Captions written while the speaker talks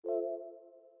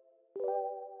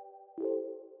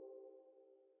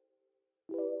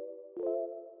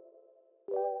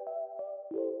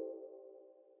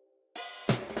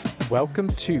Welcome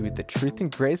to the Truth and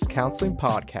Grace Counseling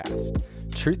Podcast.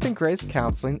 Truth and Grace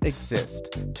Counseling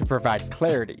exists to provide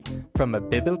clarity from a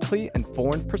biblically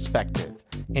informed perspective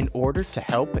in order to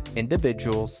help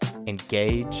individuals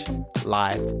engage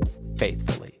life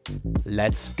faithfully.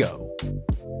 Let's go.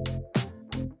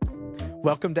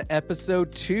 Welcome to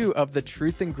episode 2 of the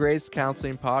Truth and Grace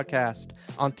Counseling Podcast.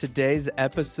 On today's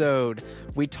episode,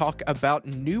 we talk about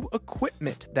new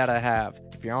equipment that I have.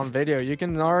 If you're on video, you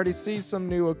can already see some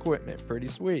new equipment. Pretty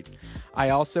sweet.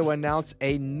 I also announce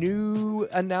a new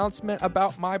announcement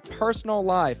about my personal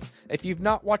life. If you've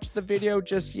not watched the video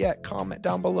just yet, comment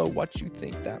down below what you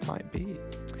think that might be.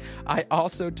 I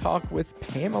also talk with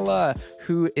Pamela,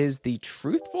 who is the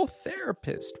Truthful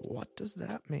therapist. What does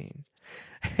that mean?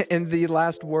 In the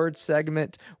last word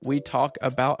segment, we talk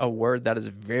about a word that is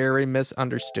very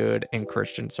misunderstood in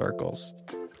Christian circles.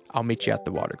 I'll meet you at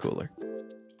the water cooler.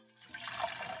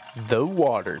 The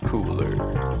water cooler.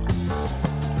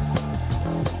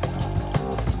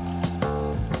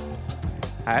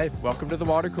 Hi, welcome to the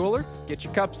water cooler. Get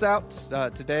your cups out.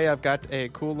 Today I've got a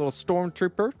cool little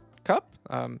Stormtrooper cup.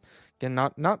 Again,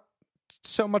 not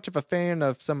so much of a fan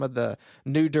of some of the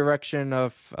new direction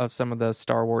of some of the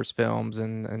Star Wars films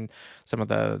and some of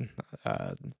the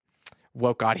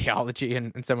woke ideology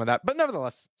and some of that, but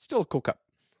nevertheless, still a cool cup.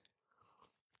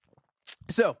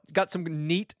 So, got some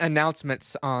neat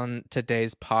announcements on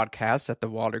today's podcast at the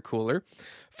water cooler.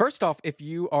 First off, if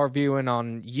you are viewing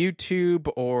on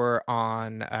YouTube or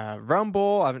on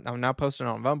Rumble, I'm now posting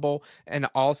on Rumble, and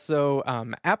also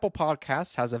Apple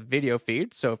Podcasts has a video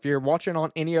feed. So if you're watching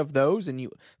on any of those and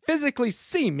you physically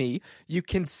see me, you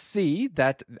can see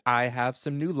that I have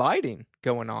some new lighting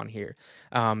going on here.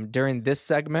 During this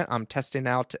segment, I'm testing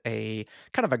out a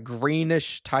kind of a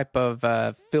greenish type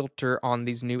of filter on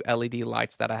these new LED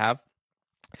lights that I have.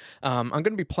 I'm going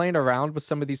to be playing around with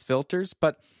some of these filters,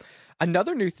 but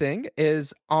another new thing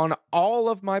is on all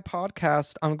of my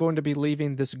podcasts, I'm going to be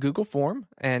leaving this Google form,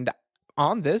 and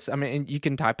on this, I mean, you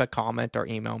can type a comment or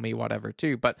email me, whatever,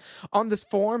 too. But on this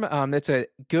form, it's a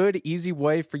good, easy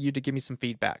way for you to give me some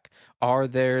feedback. Are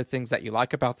there things that you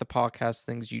like about the podcast,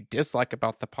 things you dislike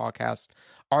about the podcast?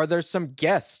 Are there some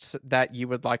guests that you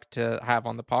would like to have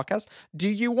on the podcast? Do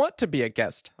you want to be a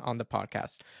guest on the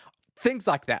podcast? Things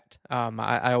like that.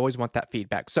 I always want that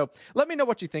feedback. So let me know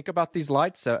what you think about these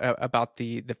lights, about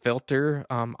the filter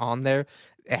on there.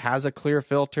 It has a clear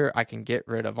filter. I can get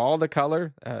rid of all the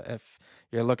color. If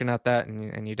you're looking at that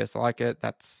and you dislike it,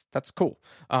 that's cool.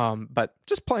 But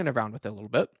just playing around with it a little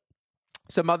bit.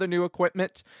 Some other new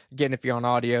equipment. Again, if you're on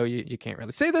audio, you can't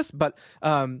really see this, but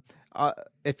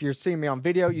if you're seeing me on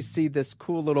video, you see this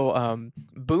cool little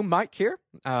boom mic here.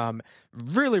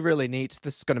 Really, really neat.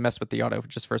 This is going to mess with the audio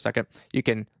just for a second. You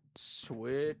can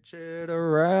switch it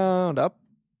around up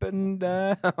and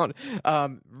down.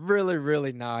 Really,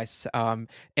 really nice. And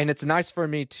it's nice for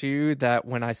me too that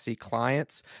when I see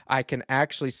clients, I can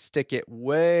actually stick it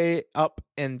way up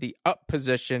in the up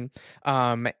position.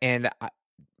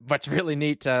 What's really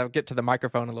neat, to get to the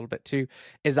microphone a little bit too,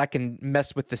 is I can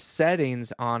mess with the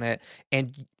settings on it,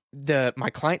 and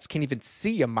my clients can't even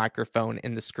see a microphone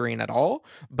in the screen at all,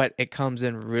 but it comes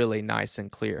in really nice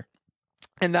and clear.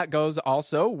 And that goes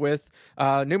also with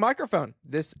new microphone.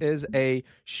 This is a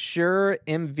Shure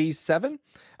MV7.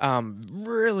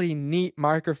 Really neat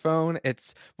microphone.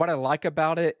 It's what I like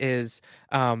about it is,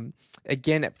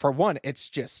 again, for one,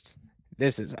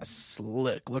 this is a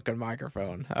slick looking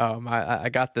microphone. I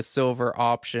got the silver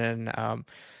option.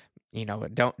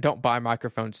 Don't buy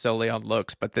microphones solely on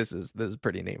looks, but this is a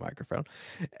pretty neat microphone.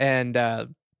 And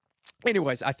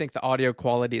anyways, I think the audio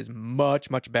quality is much,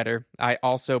 much better. I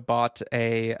also bought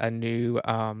a new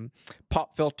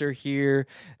pop filter here,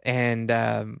 and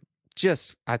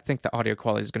I think the audio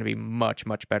quality is going to be much,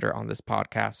 much better on this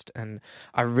podcast. And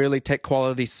I really take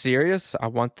quality serious. I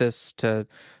want this to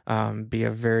be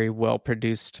a very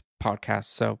well-produced podcast.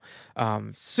 So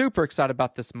super excited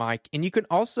about this mic. And you can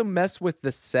also mess with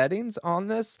the settings on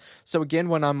this. So again,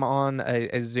 when I'm on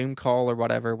a Zoom call or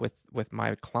whatever with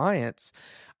my clients,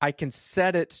 I can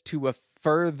set it to a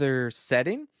further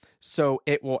setting. So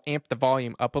it will amp the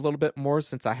volume up a little bit more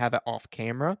since I have it off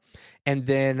camera. And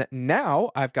then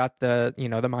now I've got the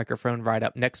microphone right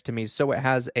up next to me. So it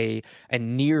has a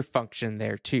near function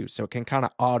there too. So it can kind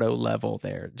of auto level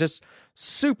there. Just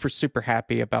super, super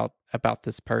happy about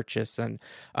this purchase. And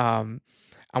I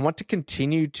want to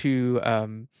continue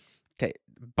to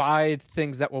buy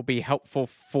things that will be helpful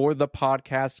for the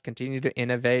podcast, continue to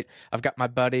innovate. I've got my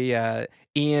buddy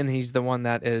Ian. He's the one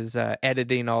that is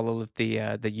editing all of the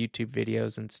YouTube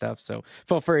videos and stuff. So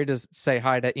feel free to say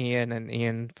hi to Ian, and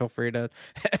Ian, feel free to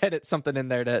edit something in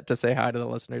there to say hi to the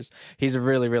listeners. He's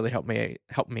really helped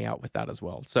me out with that as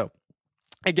well. So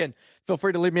again, feel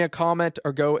free to leave me a comment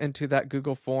or go into that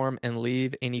Google form and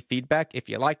leave any feedback. If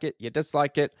you like it, you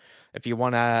dislike it. If you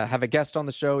want to have a guest on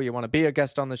the show, you want to be a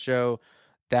guest on the show,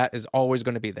 that is always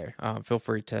going to be there. Feel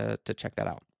free to check that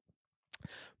out.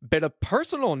 Bit of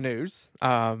personal news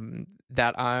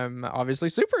that I'm obviously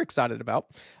super excited about.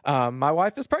 My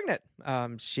wife is pregnant.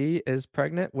 She is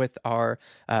pregnant with our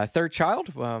third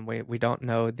child. We don't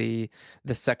know the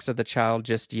sex of the child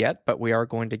just yet, but we are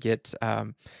going to get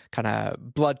kind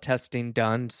of blood testing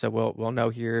done. So we'll know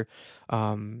here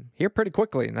pretty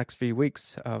quickly in the next few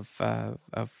weeks of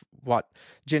what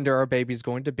gender our baby's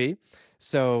going to be.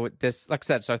 So this, like I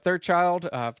said, it's our third child.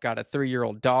 I've got a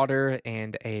 3-year-old daughter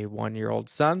and a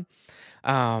 1-year-old son.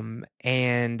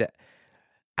 And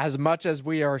as much as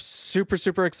we are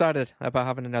super excited about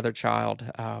having another child,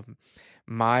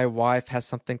 my wife has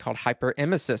something called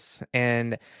hyperemesis.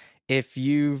 And if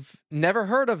you've never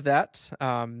heard of that,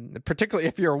 particularly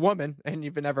if you're a woman and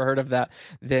you've never heard of that,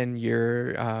 then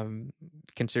you're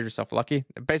consider yourself lucky.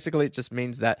 Basically, it just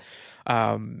means that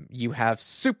you have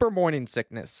super morning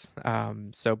sickness.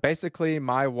 So basically,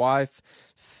 my wife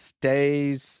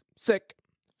stays sick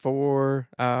for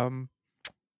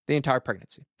the entire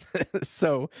pregnancy.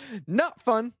 So not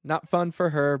fun for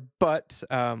her, but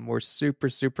we're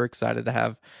super excited to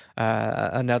have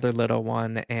another little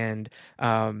one. And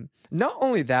not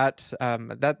only that,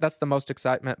 that's the most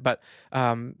excitement, but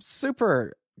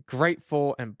super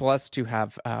grateful and blessed to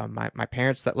have my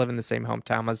parents that live in the same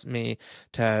hometown as me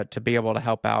to be able to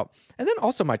help out. And then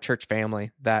also my church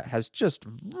family that has just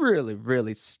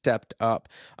really stepped up.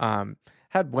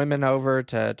 Had women over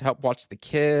to help watch the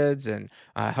kids and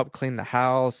help clean the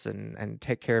house and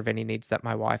take care of any needs that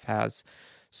my wife has.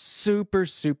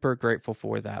 Super grateful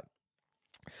for that.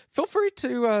 Feel free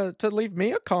to leave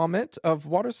me a comment of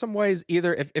what are some ways,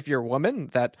 either if you're a woman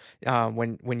that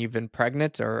when you've been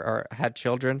pregnant or had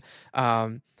children,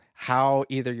 how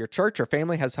either your church or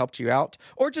family has helped you out,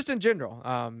 or just in general,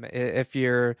 if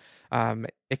you're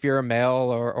a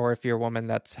male or if you're a woman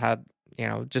that's had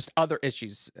just other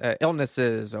issues,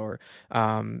 illnesses, or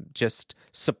just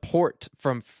support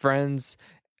from friends,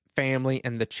 family,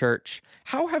 and the church.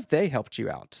 How have they helped you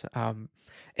out?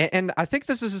 And I think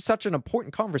this is such an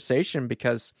important conversation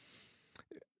because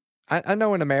I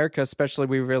know in America, especially,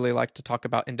 we really like to talk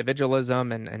about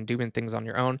individualism and doing things on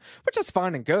your own, which is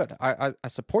fine and good. I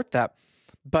support that.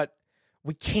 But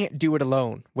we can't do it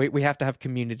alone. We have to have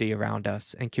community around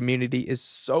us, and community is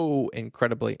so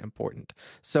incredibly important.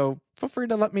 So feel free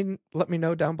to let me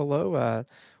know down below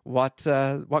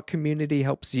what community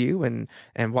helps you and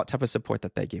what type of support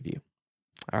that they give you.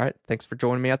 All right, thanks for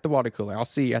joining me at the water cooler. I'll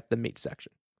see you at the meat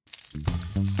section.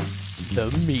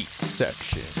 The meat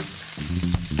section.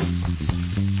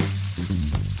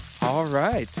 All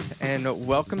right, and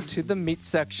welcome to the meat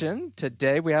section.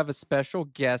 Today we have a special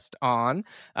guest on.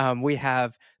 We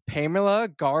have Pamela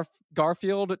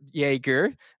Garfield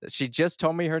Yeager. She just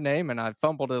told me her name, and I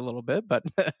fumbled it a little bit, but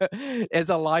is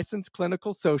a licensed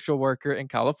clinical social worker in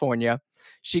California.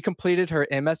 She completed her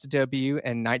MSW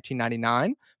in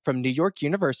 1999 from New York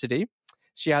University.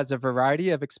 She has a variety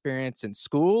of experience in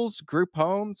schools, group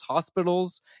homes,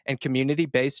 hospitals, and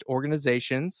community-based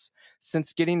organizations.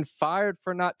 Since getting fired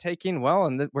for not taking,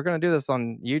 and we're going to do this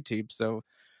on YouTube, so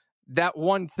that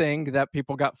one thing that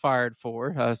people got fired for,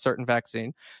 a certain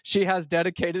vaccine, she has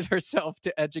dedicated herself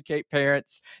to educate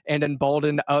parents and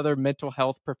embolden other mental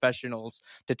health professionals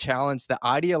to challenge the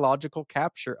ideological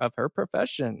capture of her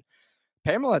profession.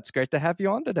 Pamela, it's great to have you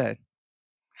on today.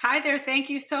 Hi there. Thank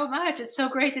you so much. It's so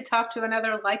great to talk to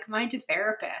another like-minded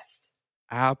therapist.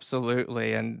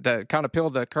 Absolutely. And to kind of peel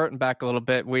the curtain back a little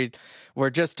bit, we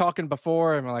were just talking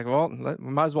before, and we're like, well, we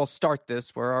might as well start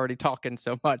this. We're already talking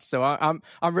so much. So I'm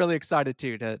really excited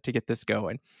to get this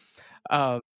going.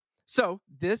 So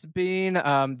this being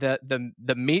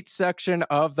the meat section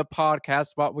of the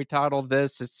podcast, what we titled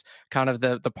this, it's kind of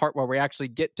the part where we actually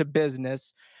get to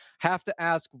business. Have to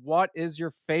ask, what is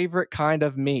your favorite kind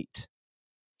of meat?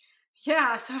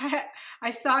 Yeah, so I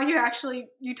saw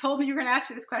you told me you were going to ask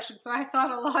me this question, so I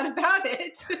thought a lot about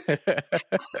it.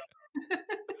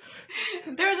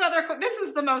 This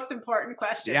is the most important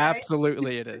question. Yeah, right?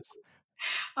 absolutely it is.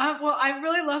 Well, I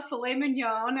really love filet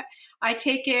mignon. I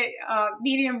take it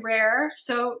medium rare,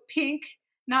 so pink,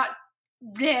 not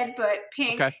red, but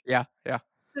pink. Okay, yeah.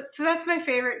 So that's my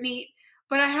favorite meat.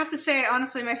 But I have to say,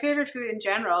 honestly, my favorite food in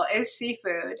general is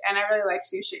seafood, and I really like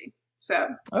sushi. So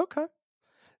Okay.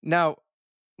 Now,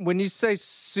 when you say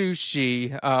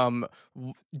sushi,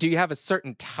 do you have a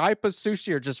certain type of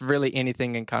sushi or just really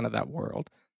anything in kind of that world?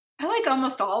 I like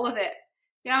almost all of it.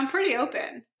 Yeah, I'm pretty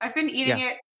open. I've been eating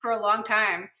Yeah. it for a long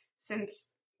time,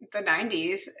 since the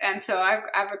 90s, and so I've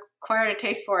acquired a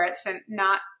taste for it to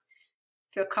not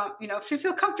to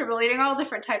feel comfortable eating all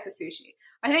different types of sushi.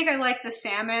 I think I like the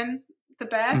salmon the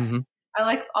Hmm. best. I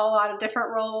like a lot of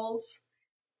different rolls,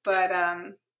 but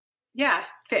yeah,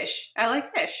 fish. I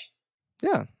like fish.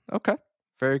 Yeah. Okay.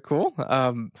 Very cool.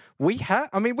 We have.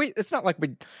 I mean, we. It's not like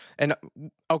we in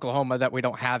Oklahoma that we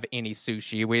don't have any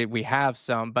sushi. We have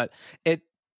some, but it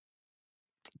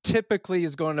typically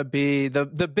is going to be the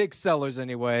big sellers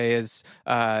anyway. Is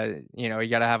you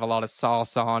got to have a lot of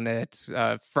sauce on it,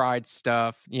 fried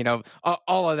stuff.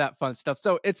 All of that fun stuff.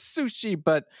 So it's sushi,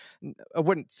 but I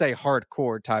wouldn't say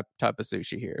hardcore type of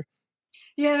sushi here.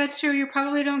 Yeah, that's true. You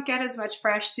probably don't get as much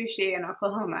fresh sushi in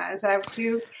Oklahoma as I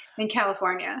do in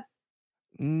California.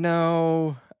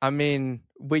 No, I mean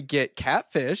we get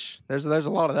catfish. There's a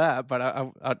lot of that, but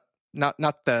I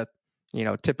not the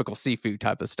typical seafood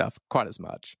type of stuff quite as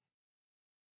much.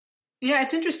 Yeah,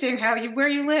 it's interesting how where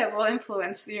you live will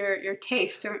influence your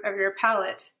taste of your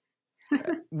palate.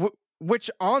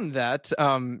 Which on that,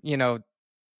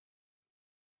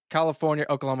 California,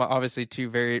 Oklahoma, obviously two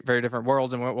very very different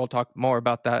worlds, and we'll talk more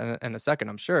about that in a second,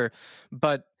 I'm sure.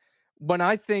 But when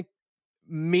I think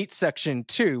meat section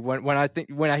too, when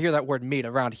I hear that word meat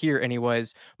around here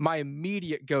anyways, my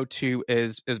immediate go-to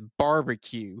is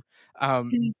barbecue.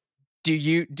 um do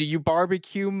you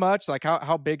barbecue much? Like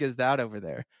how big is that over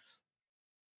there?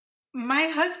 My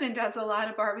husband does a lot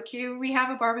of barbecue. We have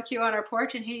a barbecue on our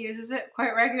porch and he uses it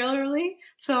quite regularly.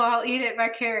 So I'll eat it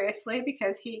vicariously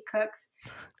because he cooks.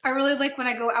 I really like when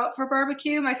I go out for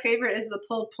barbecue. My favorite is the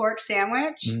pulled pork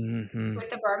sandwich Hmm. with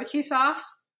the barbecue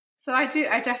sauce. So I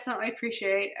definitely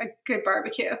appreciate a good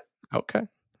barbecue. Okay,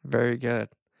 very good.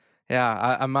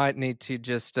 Yeah, I might need to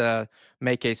just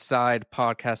make a side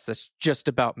podcast that's just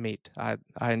about meat. I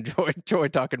enjoy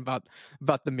talking about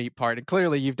the meat part, and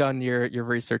clearly you've done your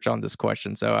research on this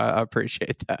question, so I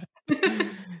appreciate that.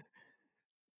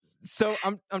 So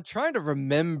I'm trying to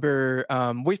remember.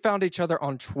 We found each other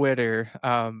on Twitter.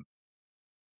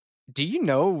 Do you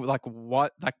know like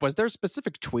was there a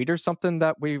specific tweet or something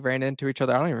that we ran into each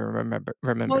other? I don't even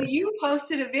Well, remember. you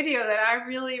posted a video that I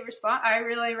really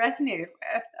resonated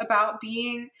with about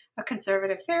being a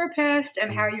conservative therapist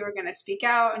and how Mm. you were going to speak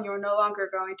out and you were no longer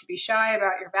going to be shy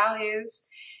about your values.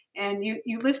 And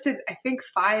you listed, I think,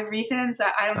 5 reasons.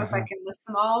 I don't know if I Uh-huh. can list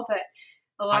them all, but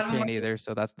a I lot of them were can't either,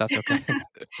 so that's okay.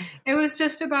 it was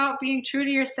just about being true to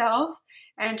yourself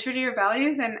and true to your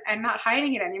values and not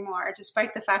hiding it anymore,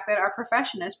 despite the fact that our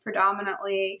profession is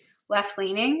predominantly left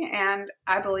leaning and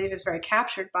I believe is very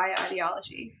captured by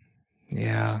ideology.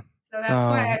 Yeah. So that's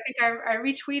why I Um, think I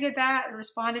retweeted that and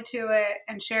responded to it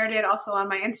and shared it also on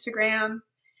my Instagram.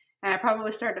 And I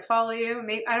probably started to follow you.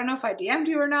 Maybe I don't know if I DM'd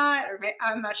you or not,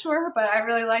 I'm not sure, but I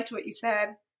really liked what you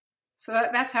said. So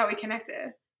that's how we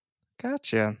connected.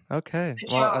 Gotcha. Okay. Good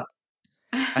Well,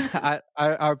 job.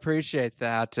 I appreciate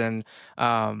that, and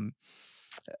um,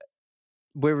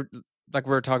 we were we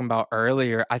were talking about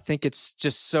earlier. I think it's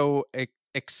just so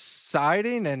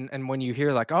exciting, and when you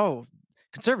hear like, oh,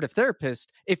 conservative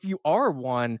therapist, if you are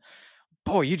one,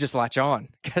 boy, you just latch on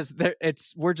because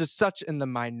we're just such in the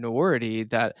minority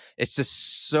that it's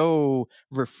just so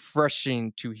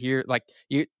refreshing to hear. Like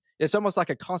you, it's almost like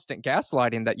a constant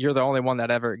gaslighting that you're the only one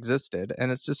that ever existed,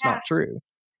 and it's just Yeah. not true.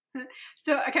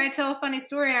 So can I tell a funny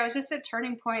story? I was just at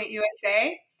Turning Point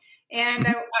USA, and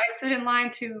Mhm. I stood in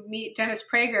line to meet Dennis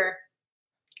Prager.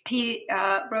 He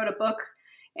wrote a book,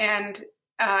 and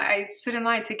I stood in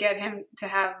line to get him to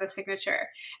have the signature.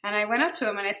 And I went up to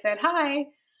him and I said, "Hi,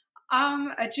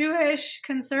 I'm a Jewish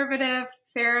conservative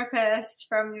therapist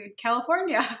from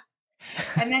California."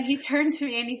 And then he turned to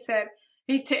me and he said,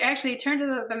 actually he turned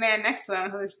to the man next to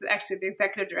him, who's actually the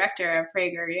executive director of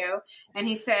PragerU, and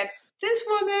he said, "This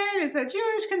woman is a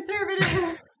Jewish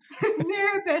conservative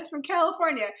therapist from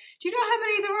California. Do you know how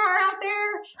many there are out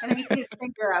there?" And then he put his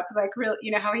finger up, like really,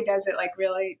 you know how he does it, like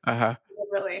really, Uh-huh.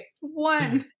 really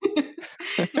one.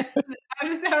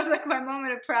 That was like my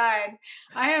moment of pride.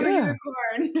 I am a Yeah.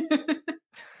 unicorn.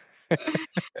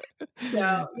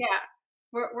 So yeah,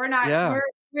 we're not Yeah.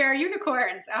 we are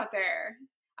unicorns out there,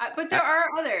 but Uh, there are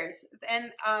others,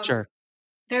 and sure.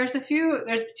 there's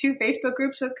 2 Facebook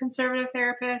groups with conservative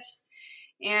therapists,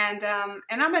 and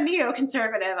I'm a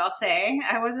neoconservative. I'll say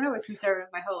I wasn't always conservative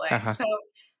my whole life, Uh-huh. so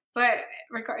but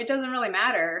it doesn't really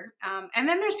matter. And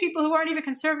then there's people who aren't even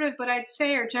conservative, but I'd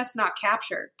say are just not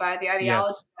captured by the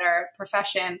ideology Yes. that our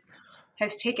profession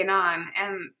has taken on.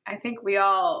 And I think we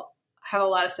all have a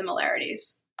lot of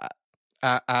similarities.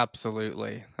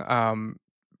 Absolutely.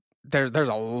 There's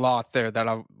a lot there that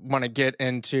I want to get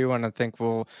into, and I think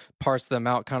we'll parse them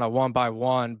out kind of one by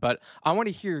one. But I want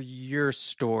to hear your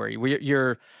story.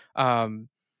 Um,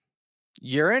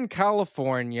 you're in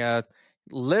California,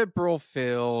 liberal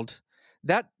field.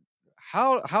 That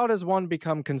how does one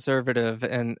become conservative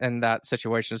in that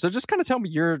situation? So just kind of tell me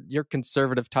your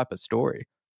conservative type of story.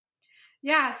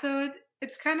 Yeah, so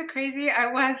it's kind of crazy. I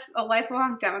was a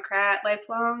lifelong Democrat,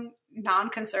 lifelong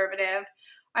non-conservative.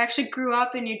 I actually grew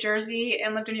up in New Jersey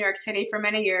and lived in New York City for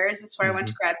many years. That's where I went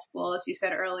Hmm. to grad school, as you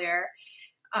said earlier.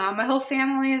 My whole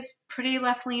family is pretty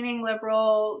left-leaning,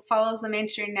 liberal, follows the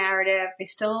mainstream narrative. They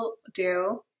still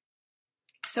do.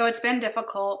 So it's been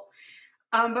difficult.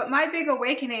 But my big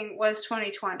awakening was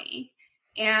 2020.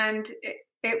 And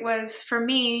it was, for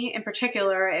me in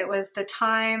particular, it was the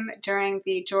time during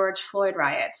the George Floyd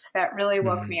riots that really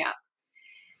woke Hmm. me up.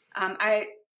 I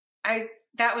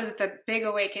that was the big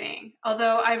awakening.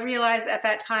 Although I realized at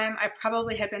that time I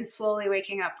probably had been slowly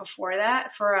waking up before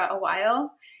that for a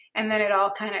while. And then it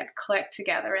all kind of clicked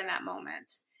together in that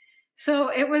moment. So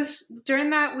it was during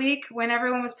that week when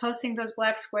everyone was posting those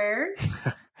black squares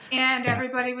and Yeah.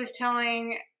 everybody was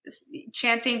chanting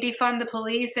defund the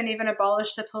police and even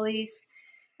abolish the police.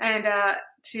 And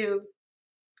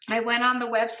I went on the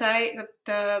website,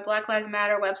 the Black Lives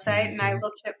Matter website, and I Hmm.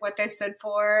 looked at what they stood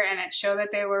for, and it showed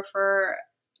that they were for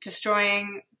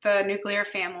destroying the nuclear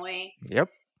family, Yep.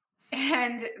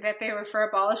 and that they were for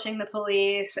abolishing the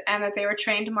police, and that they were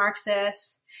trained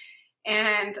Marxists,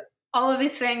 and all of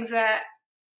these things that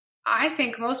I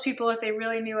think most people, if they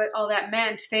really knew what all that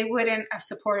meant, they wouldn't have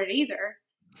supported either.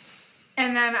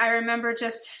 And then I remember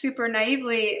just super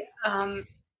naively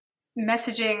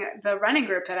messaging the running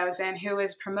group that I was in, who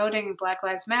was promoting Black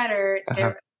Lives Matter. Uh-huh.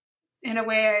 They're in a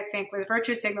way, I think, with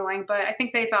virtue signaling, but I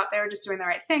think they thought they were just doing the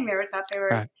right thing. Thought they were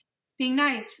Right. being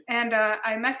nice, and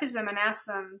I messaged them and asked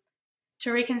them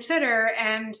to reconsider.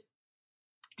 And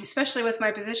especially with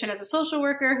my position as a social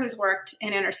worker who's worked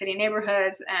in inner city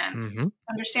neighborhoods and Hmm.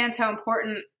 understands how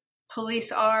important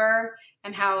police are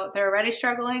and how they're already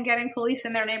struggling getting police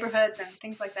in their neighborhoods and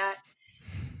things like that.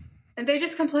 And they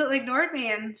just completely ignored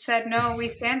me and said, "No, we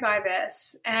stand by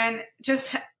this." And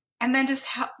then just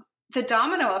how the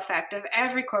domino effect of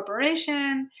every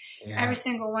corporation, every Yeah.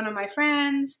 single one of my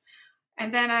friends.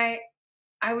 And then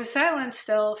I was silent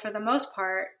still for the most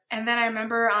part. And then I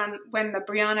remember on when the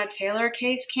Breonna Taylor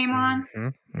case came on Hmm.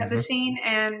 at the Hmm. scene,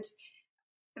 and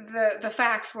the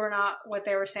facts were not what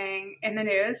they were saying in the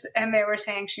news, and they were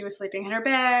saying she was sleeping in her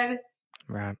bed.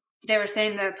 Right. They were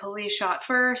saying the police shot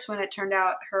first when it turned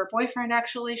out her boyfriend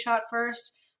actually shot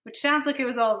first, which sounds like it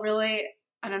was all really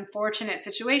an unfortunate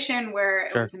situation where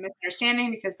it Sure. was a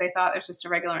misunderstanding because they thought it was just a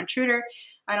regular intruder.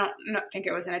 I don't think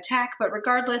it was an attack, but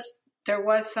regardless, there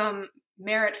was some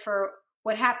merit for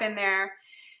what happened there.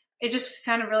 It just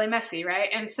sounded really messy, right?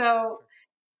 And so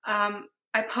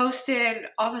I posted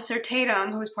Officer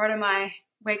Tatum, who was part of my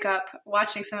wake up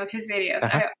watching some of his videos.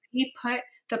 Uh-huh. He put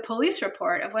the police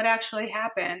report of what actually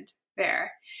happened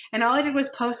there. And all I did was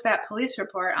post that police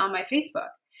report on my Facebook.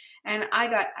 And I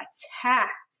got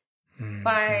attacked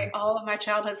by Hmm. all of my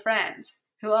childhood friends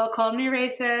who all called me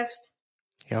racist.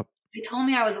 Yep. They told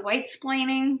me I was white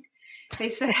splaining. They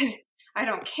said, I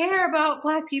don't care about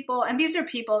black people. And these are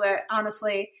people that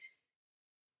honestly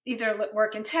either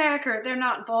work in tech or they're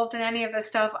not involved in any of this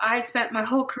stuff. I spent my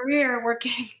whole career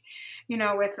working,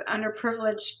 with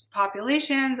underprivileged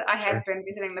populations. I had Sure. been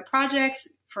visiting the projects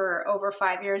for over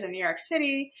 5 years in New York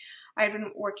City. I'd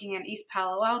been working in East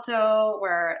Palo Alto,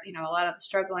 where, a lot of the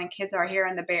struggling kids are here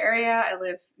in the Bay Area. I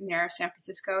live near San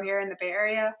Francisco here in the Bay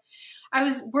Area. I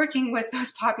was working with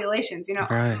those populations,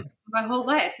 Right. my whole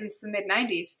life since the mid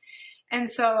 90s. And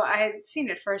so I had seen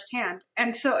it firsthand.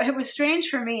 And so it was strange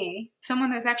for me,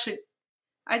 someone that's actually,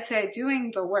 I'd say,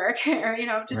 doing the work or,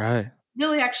 just Right.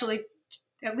 really actually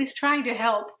at least trying to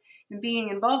help and being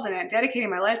involved in it, dedicating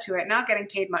my life to it, not getting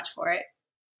paid much for it.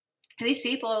 These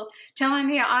people telling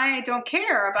me I don't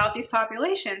care about these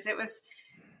populations. It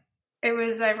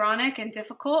was ironic and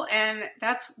difficult. And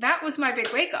that was my big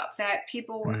wake up, that I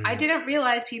Mm. didn't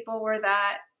realize people were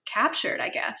that captured, I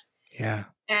guess. Yeah.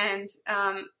 And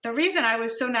the reason I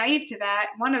was so naive to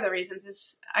that, one of the reasons,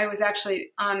 is I was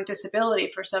actually on disability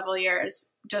for several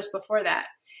years just before that.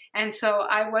 And so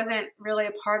I wasn't really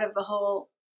a part of the whole,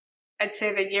 I'd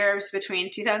say, the years between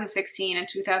 2016 and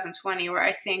 2020, where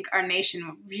I think our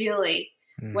nation really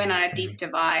went on a Mhm. deep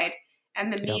divide.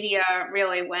 and the Yep. media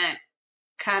really went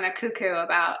kind of cuckoo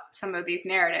about some of these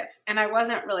narratives, and I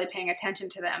wasn't really paying attention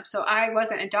to them. So I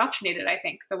wasn't indoctrinated, I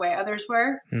think, the way others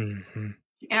were. Mm-hmm.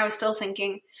 And I was still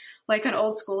thinking like an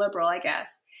old school liberal, I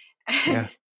guess. And Yeah.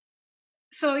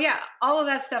 so, yeah, all of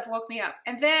that stuff woke me up.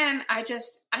 And then I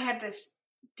had this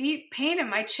deep pain in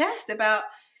my chest about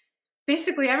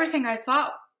basically everything I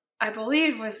thought I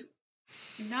believed was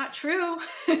not true.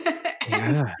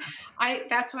 And Yeah.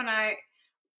 that's when I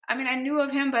knew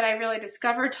of him, but I really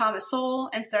discovered Thomas Sowell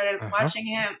and started Uh-huh. watching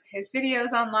his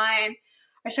videos online.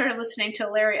 I started listening to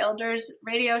Larry Elder's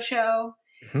radio show.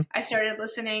 Mm-hmm. I started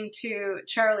listening to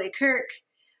Charlie Kirk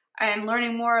and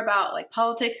learning more about like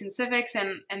politics and civics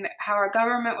and how our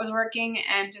government was working,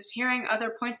 and just hearing other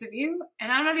points of view.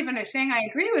 And I'm not even saying I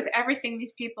agree with everything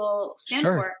these people stand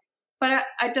Sure. for, but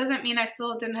it doesn't mean I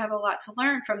still didn't have a lot to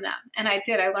learn from them. And I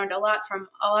did. I learned a lot from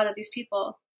a lot of these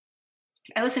people.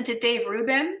 I listened to Dave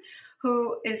Rubin,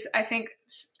 who is, I think,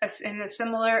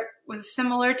 was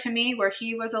similar to me, where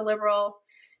he was a liberal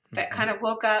that Mm-hmm. kind of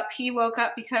woke up. He woke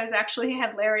up because actually he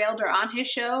had Larry Elder on his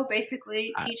show,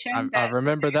 basically teach him I that.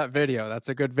 remember that video. That's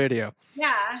a good video.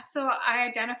 Yeah, so I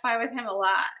identify with him a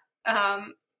lot.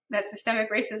 That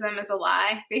systemic racism is a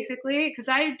lie, basically, because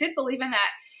I did believe in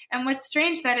that. And what's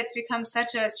strange that it's become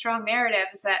such a strong narrative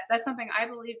is that that's something I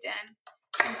believed in.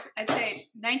 I'd say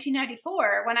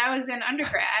 1994, when I was in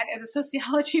undergrad as a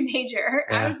sociology major.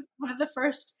 Yeah. I was one of the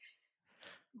first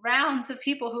rounds of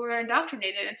people who were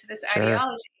indoctrinated into this Sure.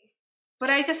 ideology. But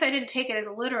I guess I didn't take it as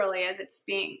literally as it's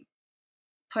being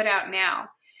put out now.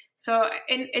 So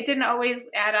it didn't always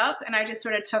add up, and I just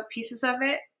sort of took pieces of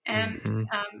it. And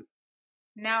Mm-hmm.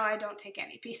 now I don't take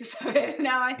any pieces of it.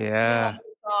 Now I Yeah. realize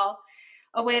it's all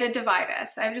a way to divide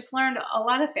us. I've just learned a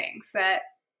lot of things, that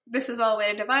this is all a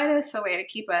way to divide us, a way to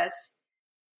keep us,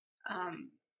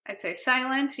 I'd say,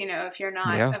 silent. You know, if you're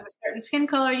not Yeah. of a certain skin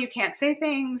color, you can't say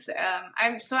things.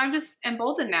 I'm just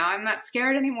emboldened now. I'm not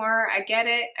scared anymore. I get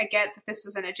it. I get that this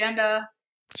was an agenda.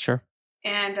 Sure.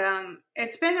 And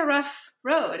it's been a rough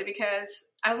road, because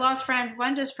I lost friends,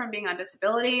 one just from being on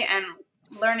disability and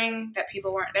learning that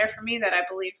people weren't there for me that I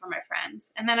believed were my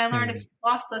friends. And then I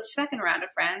lost a second round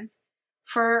of friends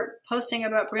for posting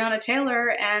about Breonna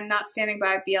Taylor and not standing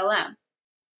by BLM.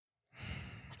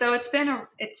 So it's been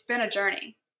a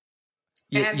journey.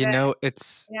 You know,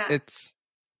 it's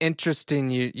interesting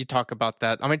you talk about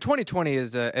that. I mean, 2020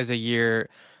 is a year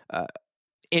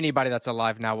anybody that's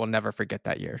alive now will never forget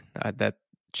that year. That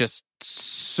just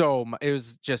it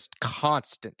was just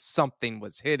constant. Something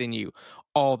was hitting you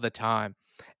all the time.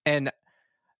 And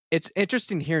it's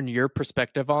interesting hearing your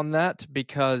perspective on that,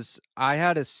 because I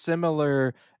had a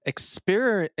similar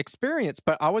experience,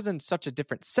 but I was in such a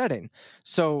different setting.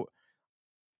 So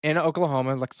in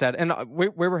Oklahoma, like I said, and we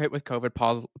were hit with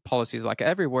COVID policies like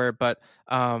everywhere, but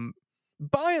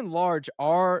by and large,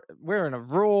 we're in a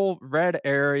rural red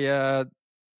area.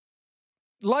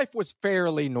 Life was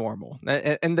fairly normal,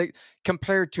 and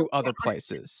compared to other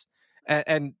places,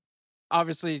 and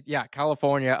obviously, yeah,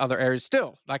 California, other areas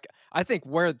still. Like, I think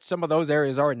where some of those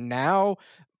areas are now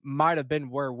might have been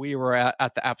where we were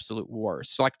at the absolute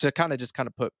worst. So, like, to kind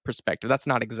of put perspective, that's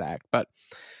not exact, but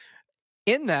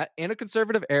in a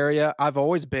conservative area, I've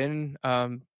always been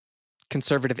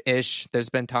conservative-ish. There's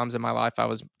been times in my life I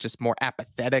was just more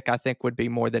apathetic, I think would be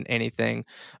more than anything.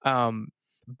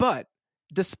 But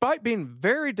despite being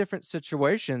very different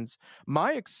situations,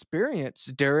 my experience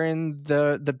during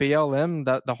the BLM,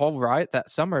 the whole riot that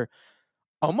summer,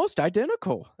 almost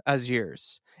identical as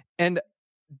yours. And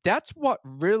that's what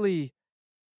really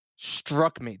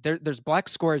struck me. There's black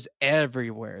squares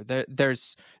everywhere.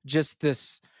 There's just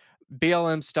this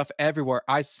BLM stuff everywhere.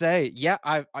 I say, yeah,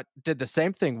 I did the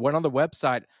same thing. Went on the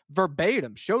website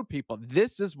verbatim, showed people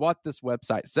this is what this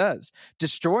website says.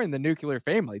 Destroying the nuclear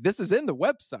family. This is in the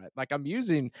website. Like, I'm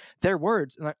using their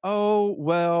words, and like, oh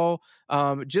well,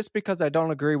 just because I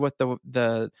don't agree with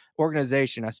the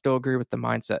organization, I still agree with the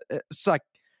mindset. It's like,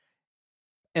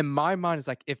 in my mind, it's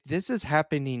like, if this is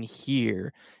happening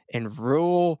here in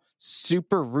rural,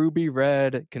 super ruby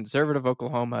red, conservative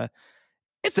Oklahoma,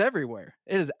 it's everywhere.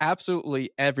 It is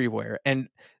absolutely everywhere. And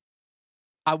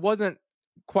I wasn't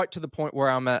quite to the point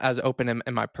where I'm as open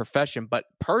in my profession, but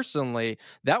personally,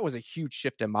 that was a huge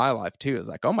shift in my life too. It's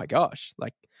like, oh my gosh,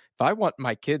 like, if I want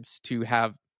my kids to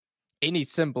have any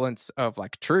semblance of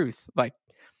like truth, like,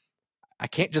 I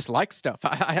can't just like stuff.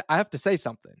 I have to say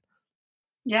something.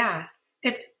 Yeah,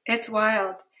 it's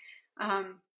wild.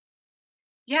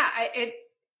 Yeah,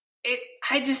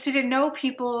 I just didn't know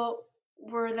people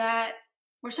were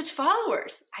such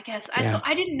followers, I guess. So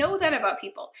I didn't know that about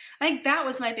people. I think that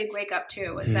was my big wake up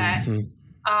too, was that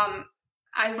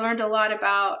I learned a lot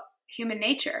about human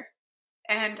nature.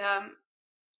 And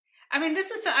I mean,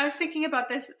 I was thinking about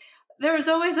this. There was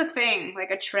always a thing,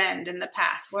 like a trend in the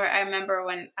past, where I remember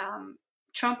when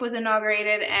Trump was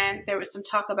inaugurated and there was some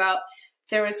talk about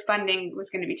there was funding was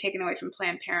going to be taken away from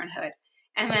Planned Parenthood.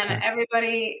 And then Okay.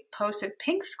 everybody posted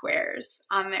pink squares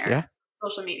on Yeah. their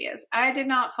social medias. I did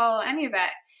not follow any of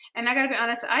that. And I got to be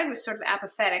honest, I was sort of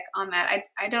apathetic on that.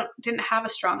 I didn't have a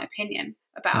strong opinion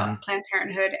Hmm. about Planned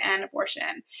Parenthood and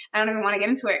abortion. I don't even want to get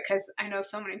into it because I know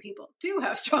so many people do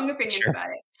have strong opinions Sure. about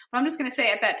it. But I'm just going to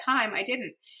say at that time, I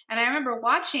didn't. And I remember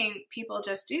watching people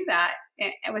just do that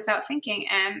without thinking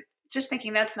and just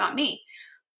thinking that's not me.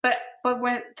 But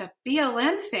when the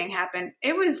BLM thing happened,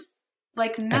 it was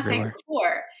like nothing Everywhere.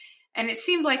 before. And it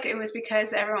seemed like it was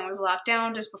because everyone was locked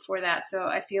down just before that. So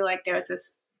I feel like there was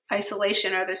this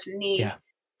isolation or this need Yeah.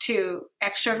 to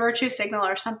extra virtue signal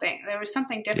or something. There was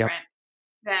something Yep. different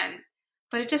then,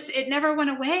 but it never went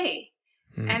away.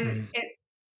 And Hmm.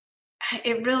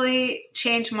 it really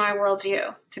changed my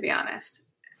worldview, to be honest,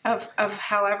 of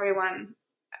how everyone,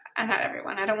 and not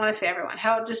everyone, I don't want to say everyone,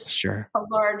 how just Sure. a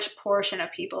large portion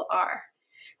of people are.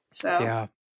 So Yeah.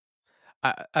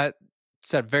 I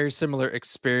said very similar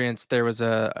experience. There was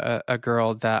a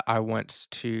girl that I went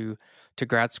to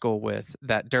grad school with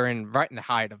that during right in the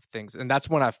height of things, and that's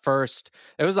when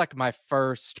it was like my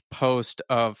first post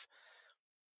of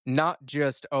not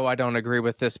just, oh, I don't agree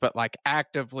with this, but like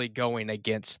actively going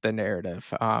against the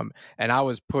narrative. And I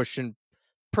was pushing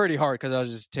pretty hard because I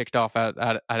was just ticked off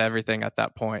at everything at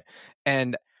that point.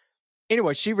 And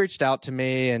anyway, she reached out to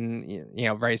me and,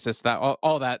 racist, that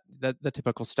all that, the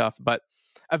typical stuff. But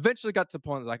eventually got to the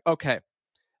point like, okay,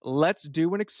 let's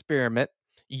do an experiment.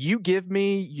 You give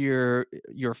me your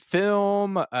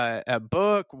film, a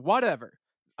book, whatever.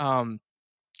 Um,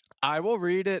 I will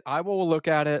read it. I will look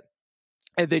at it,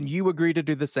 and then you agree to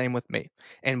do the same with me,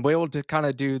 and we'll to kind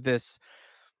of do this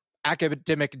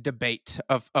academic debate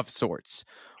of sorts.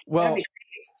 that'd be Well,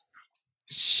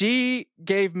 she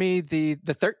gave me the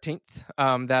 13th,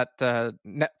 that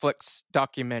Netflix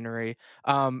documentary,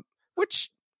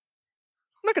 which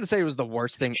I'm not going to say it was the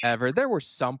worst thing ever. There were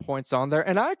some points on there,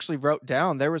 and I actually wrote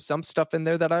down there was some stuff in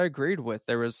there that I agreed with.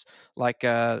 There was like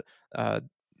uh,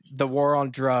 the war on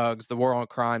drugs, the war on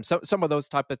crime, so some of those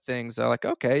type of things. Are like,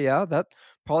 okay, yeah, that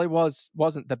probably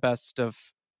wasn't the best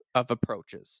of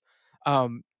approaches.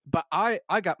 But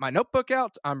I got my notebook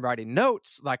out. I'm writing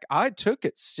notes. Like I took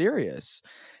it serious,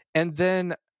 and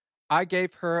then I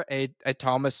gave her a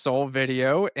Thomas Sowell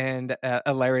video and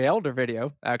a Larry Elder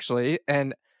video actually,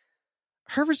 and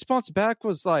her response back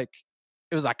was like,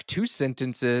 it was like two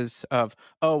sentences of,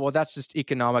 oh, well, that's just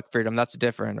economic freedom, that's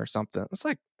different or something. It's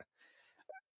like,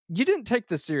 you didn't take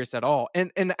this serious at all.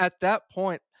 And at that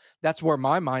point, that's where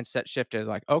my mindset shifted.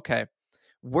 Like, okay,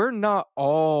 we're not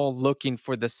all looking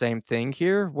for the same thing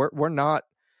here. We're not.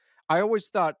 I always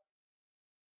thought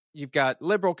you've got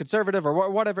liberal, conservative, or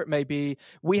whatever it may be.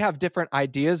 We have different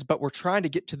ideas, but we're trying to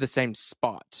get to the same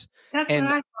spot. That's what And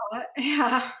I thought.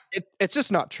 Yeah. it's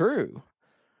just not true.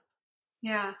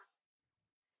 Yeah.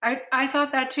 I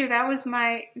thought that too. That was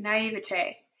my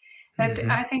naivete. That Hmm.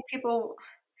 I think people,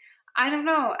 I don't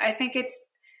know. I think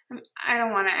I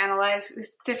don't want to analyze.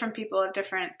 Different people have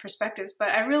different perspectives, but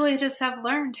I really just have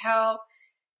learned how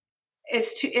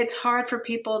it's hard for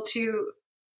people to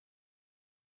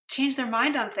change their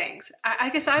mind on things. I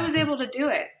guess I was Hmm. able to do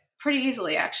it pretty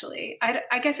easily, actually.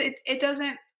 I guess it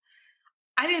doesn't,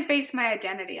 I didn't base my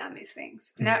identity on these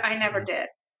things. No, I never Hmm. did.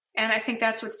 And I think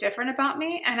that's what's different about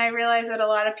me. And I realize that a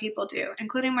lot of people do,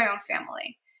 including my own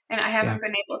family. And I Yeah. haven't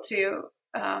been able to,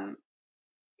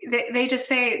 they just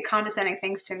say condescending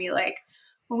things to me like,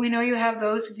 well, we know you have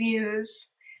those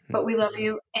views, but we love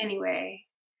you anyway.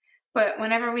 But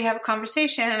whenever we have a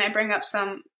conversation and I bring up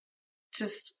some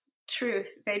just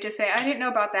truth, they just say, I didn't know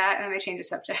about that. And they change the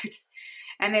subject.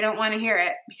 And they don't want to hear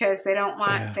it because they don't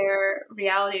want Yeah. their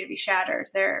reality to be shattered.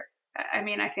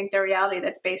 I think their reality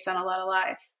that's based on a lot of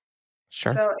lies.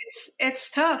 Sure. So it's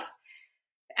tough.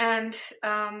 And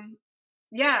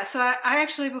yeah, so I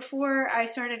actually, before I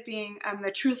started being, I'm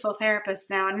the Truthful therapist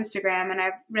now on Instagram, and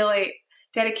I've really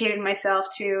dedicated myself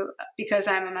to, because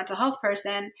I'm a mental health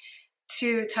person,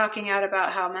 to talking out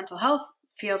about how mental health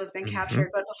field has been Hmm. captured.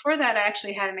 But before that, I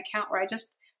actually had an account where I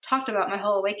just talked about my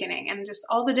whole awakening and just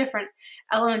all the different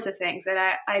elements of things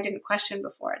that I didn't question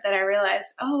before, that I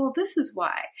realized, oh, well, this is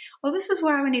why. Well, this is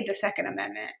why we need the Second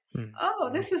Amendment. Oh,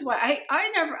 Hmm. this is why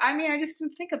I just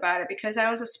didn't think about it because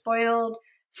I was a spoiled,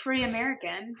 free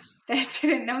American that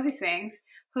didn't know these things,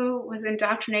 who was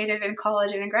indoctrinated in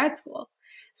college and in grad school.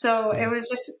 So it Yeah. was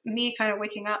just me kind of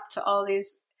waking up to all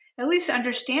these. at least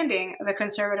understanding the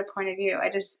conservative point of view. I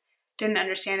just didn't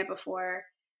understand it before.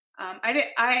 By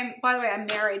the way, I'm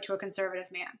married to a conservative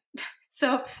man.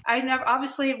 So I never,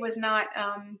 obviously was not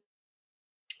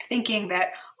thinking that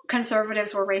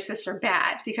conservatives were racist or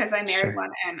bad, because I married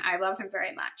one and I love him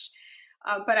very much.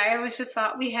 But I always just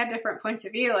thought we had different points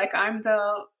of view. Like, I'm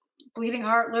the bleeding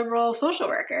heart liberal social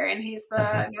worker and he's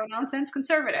the no nonsense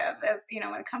conservative,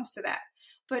 when it comes to that.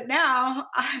 But now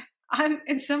I'm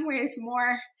in some ways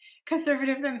more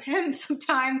conservative than him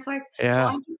sometimes. Like, well,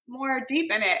 I'm just more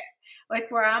deep in it,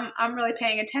 like where I'm really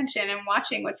paying attention and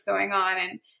watching what's going on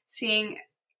and seeing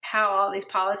how all these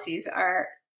policies are,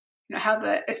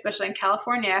 especially in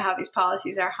California, how these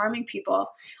policies are harming people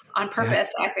on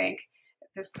purpose. I think at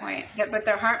this point, but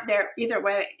they're either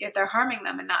way, if they're harming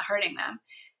them and not hurting them.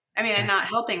 I mean, and not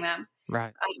helping them.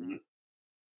 Right.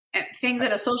 And things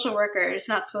that a social worker is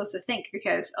not supposed to think,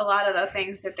 because a lot of the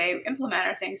things that they implement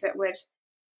are things that would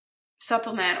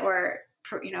supplement or,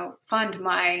 fund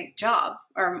my job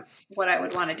or what I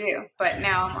would want to do. But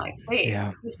now I'm like, wait,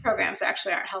 these programs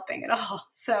actually aren't helping at all.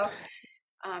 So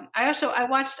I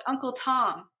watched Uncle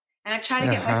Tom, and I tried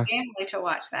to get my family to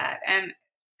watch that. And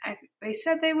they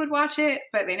said they would watch it,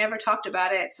 but they never talked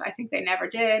about it. So I think they never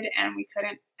did. And we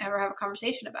couldn't ever have a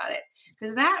conversation about it,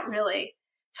 because that really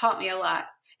taught me a lot.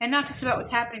 And not just about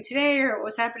what's happening today or what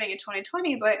was happening in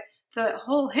 2020, but the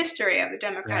whole history of the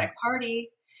Democratic Party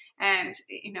and,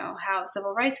 how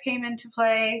civil rights came into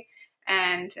play.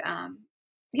 And,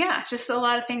 just a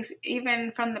lot of things,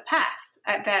 even from the past,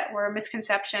 that were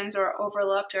misconceptions or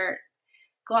overlooked or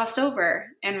glossed over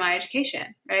in my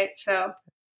education. Right. So.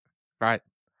 Right.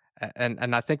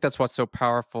 And I think that's what's so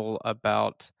powerful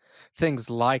about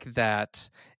things like that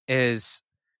is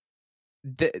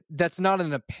that's not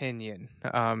an opinion.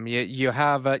 You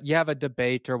have a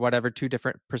debate or whatever, two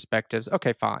different perspectives.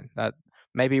 Okay, fine. That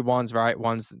maybe one's right,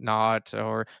 one's not,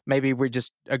 or maybe we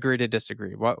just agree to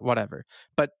disagree. Whatever.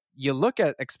 But you look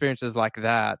at experiences like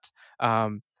that,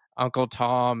 Uncle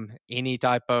Tom, any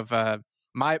type of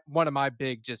one of my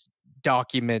big just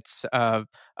documents of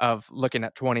looking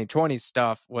at 2020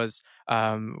 stuff was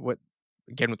with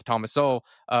Thomas Sowell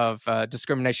of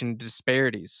discrimination and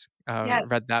disparities.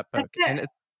 Read that book, and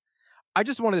I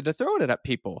just wanted to throw it at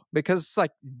people because it's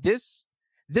like this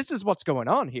is what's going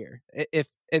on here.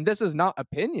 And this is not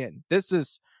opinion. This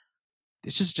is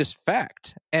just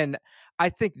fact. And I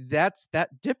think that's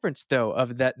that difference though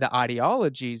of the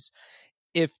ideologies.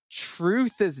 If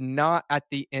truth is not at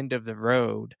the end of the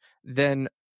road, then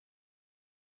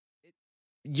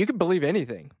you can believe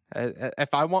anything.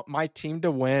 If I want my team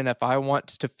to win, if I want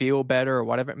to feel better or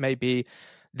whatever it may be,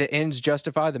 the ends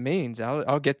justify the means.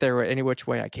 I'll get there any which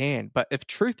way I can. But if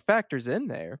truth factors in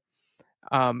there,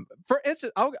 for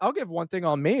instance, I'll give one thing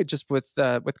on me just with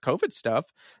COVID stuff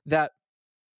that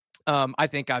I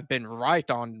think I've been right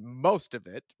on most of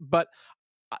it. But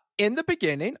in the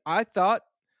beginning, I thought,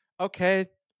 okay,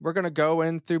 we're going to go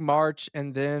in through March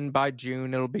and then by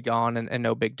June it'll be gone and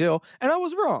no big deal. And I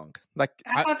was wrong. Like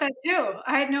I thought that too.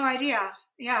 I had no idea.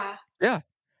 Yeah. Yeah.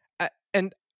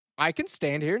 And I can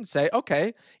stand here and say,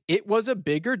 okay, it was a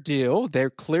bigger deal. There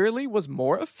clearly was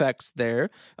more effects there.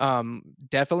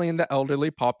 Definitely in the elderly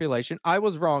population. I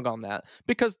was wrong on that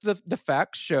because the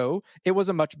facts show it was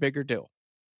a much bigger deal.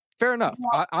 Fair enough.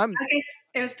 Well, I guess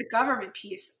it was the government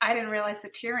piece. I didn't realize the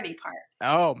tyranny part.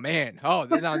 Oh man. Oh,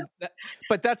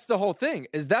 but that's the whole thing.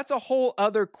 Is that's a whole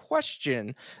other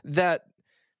question that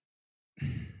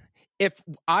if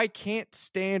I can't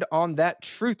stand on that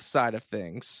truth side of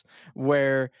things,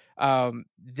 where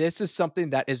this is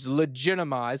something that is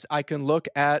legitimized, I can look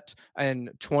at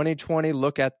in 2020,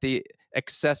 look at the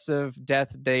excessive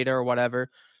death data or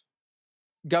whatever.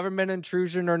 Government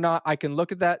intrusion or not, I can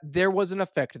look at that. There was an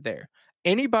effect there.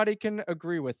 Anybody can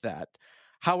agree with that.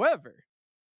 However,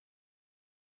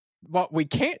 what we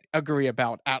can't agree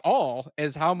about at all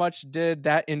is how much did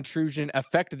that intrusion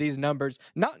affect these numbers,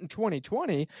 not in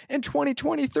 2020, in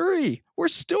 2023. We're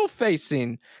still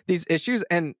facing these issues.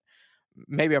 And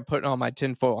maybe I'm putting on my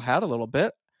tinfoil hat a little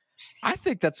bit. I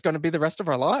think that's going to be the rest of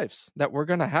our lives, that we're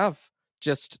going to have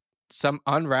just some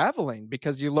unraveling,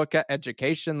 because you look at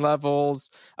education levels,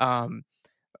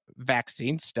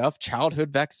 vaccine stuff, childhood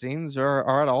vaccines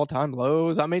are at all-time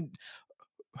lows. I mean,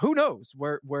 who knows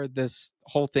where this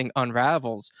whole thing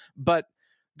unravels. But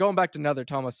going back to another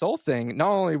Thomas Sowell thing, not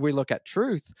only we look at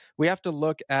truth, we have to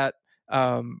look at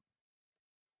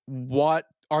what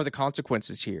are the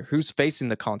consequences here? Who's facing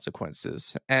the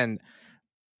consequences? And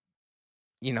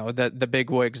the big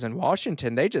wigs in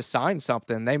Washington, they just sign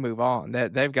something, they move on.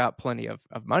 They've got plenty of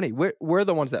money. We're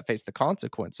the ones that face the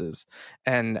consequences.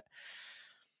 And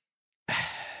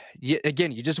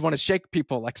again, you just want to shake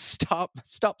people, like, stop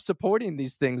supporting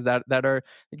these things that are,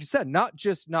 like you said, not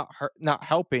just not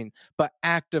helping, but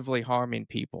actively harming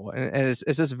people, and it's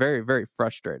just very, very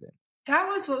frustrating. That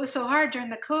was what was so hard during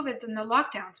the COVID and the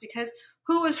lockdowns, because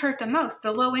who was hurt the most?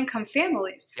 The low income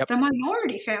families, Yep. the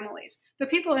minority families, the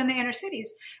people in the inner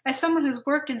cities. As someone who's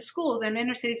worked in schools and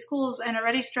inner city schools and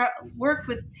already worked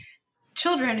with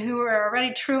children who are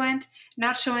already truant,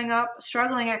 not showing up,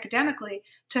 struggling academically,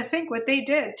 to think what they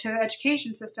did to the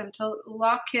education system to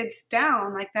lock kids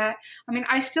down like that. I mean,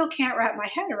 I still can't wrap my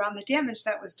head around the damage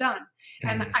that was done.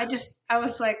 And I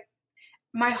was like,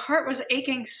 my heart was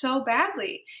aching so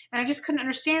badly, and I just couldn't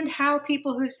understand how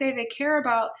people who say they care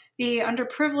about the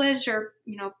underprivileged or,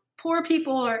 poor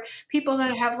people or people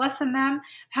that have less than them,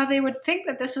 how they would think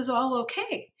that this was all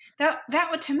okay. That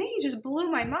would, to me, just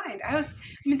blew my mind.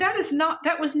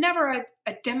 That was never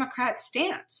a Democrat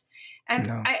stance. And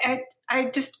No. I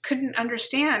just couldn't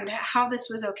understand how this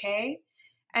was okay.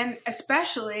 And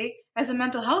especially as a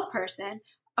mental health person,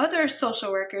 other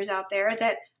social workers out there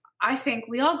that I think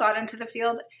we all got into the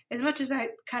field, as much as I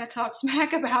kind of talk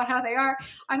smack about how they are.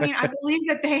 I mean, I believe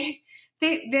that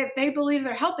they believe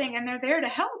they're helping, and they're there to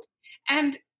help,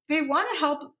 and they want to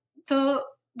help the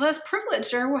less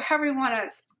privileged, or however you want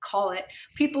to call it,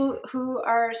 people who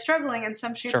are struggling in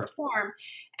some shape or form.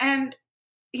 And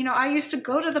I used to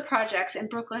go to the projects in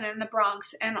Brooklyn and the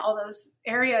Bronx and all those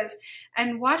areas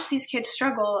and watch these kids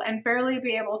struggle and barely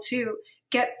be able to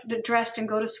get dressed and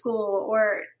go to school,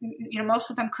 or, most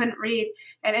of them couldn't read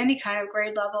at any kind of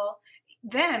grade level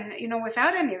then,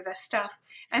 without any of this stuff.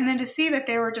 And then to see that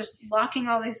they were just locking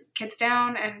all these kids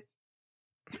down, and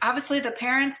obviously the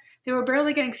parents, they were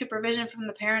barely getting supervision from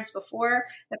the parents before.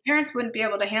 The parents wouldn't be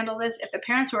able to handle this. If the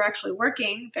parents were actually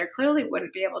working, they clearly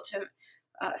wouldn't be able to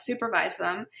supervise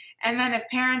them. And then if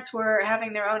parents were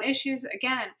having their own issues,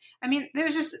 again, I mean,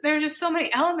 there's just so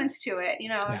many elements to it.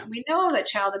 We know that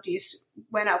child abuse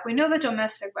went up. We know that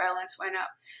domestic violence went up.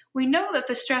 We know that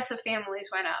the stress of families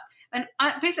went up, and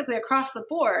basically across the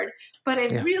board. But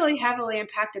it really heavily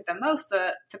impacted the most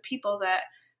the people that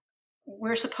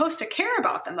we're supposed to care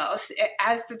about the most,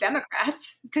 as the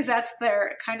Democrats, because that's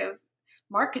their kind of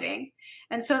marketing.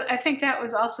 And so I think that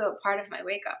was also part of my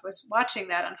wake up, was watching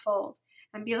that unfold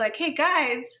and be like, hey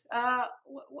guys,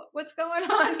 what's going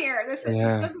on here? This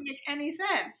doesn't make any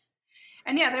sense.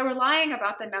 And they were lying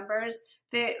about the numbers.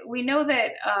 We know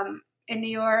that in New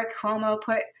York, Cuomo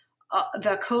put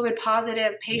the COVID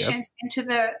positive patients into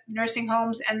the nursing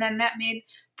homes, and then that made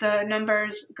the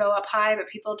numbers go up high, but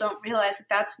people don't realize that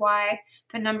that's why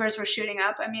the numbers were shooting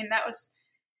up. I mean,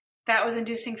 that was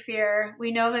inducing fear.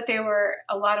 We know that there were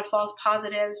a lot of false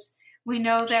positives. We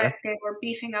know that they were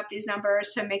beefing up these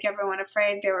numbers to make everyone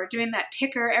afraid. They were doing that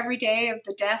ticker every day of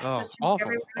the deaths just to make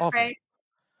everyone afraid.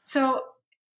 So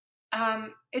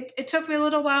it took me a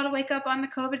little while to wake up on the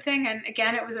COVID thing. And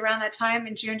again, it was around that time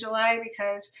in June, July,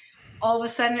 because all of a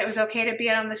sudden it was okay to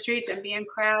be out on the streets and be in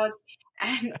crowds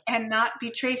and not be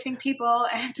tracing people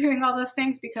and doing all those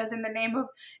things, because in the name of,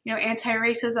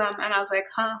 anti-racism. And I was like,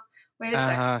 wait a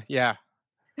second.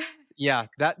 Yeah,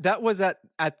 that was at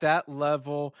that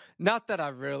level. Not that I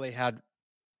really had.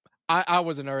 I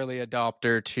was an early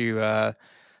adopter to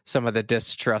some of the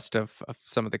distrust of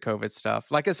some of the COVID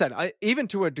stuff. Like I said, even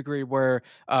to a degree where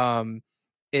I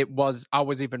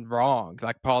was even wrong.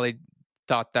 Like, Polly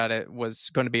thought that it was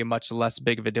going to be a much less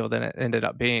big of a deal than it ended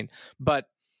up being. But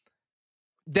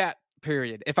that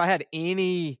period, if I had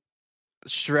any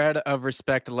shred of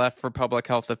respect left for public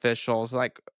health officials,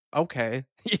 like, okay,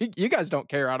 you guys don't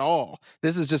care at all.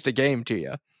 This is just a game to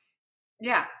you.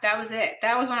 Yeah, that was it.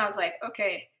 That was when I was like,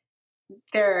 okay,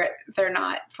 they're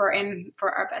not for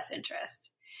our best interest.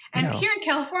 And here in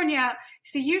California,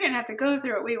 see, you didn't have to go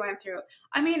through what we went through.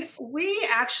 I mean, we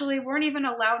actually weren't even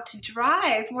allowed to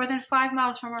drive more than 5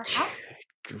 miles from our house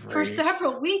for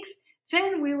several weeks.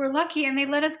 Then we were lucky, and they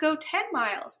let us go 10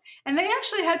 miles. And they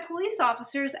actually had police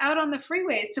officers out on the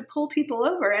freeways to pull people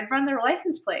over and run their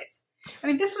license plates. I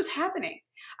mean, this was happening.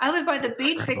 I live by the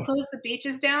beach. They closed the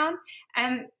beaches down,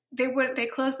 and they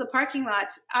closed the parking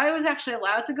lots. I was actually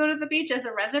allowed to go to the beach as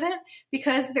a resident,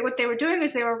 because what they were doing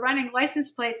is they were running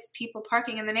license plates, people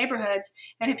parking in the neighborhoods.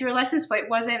 And if your license plate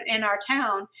wasn't in our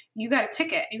town, you got a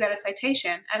ticket, you got a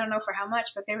citation. I don't know for how much,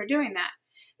 but they were doing that.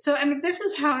 So, I mean, this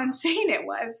is how insane it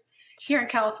was here in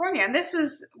California. And this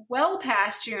was well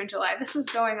past June, July. This was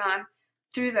going on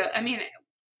through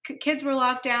kids were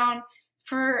locked down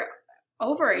for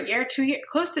over a year, 2 years,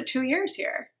 close to 2 years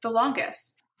here, the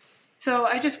longest. So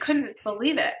I just couldn't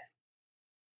believe it.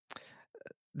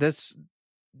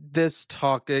 this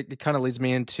talk, it kind of leads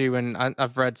me into, and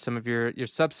I've read some of your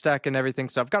Substack and everything,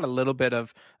 so I've got a little bit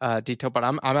of detail, but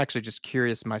I'm actually just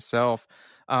curious myself.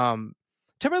 Um,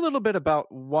 Tell me a little bit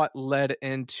about what led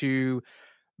into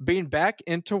being back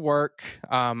into work.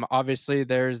 Obviously,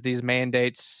 there's these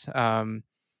mandates. I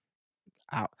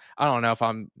don't know if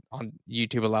I'm on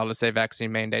YouTube allowed to say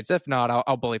vaccine mandates. If not,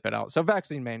 I'll bleep it out. So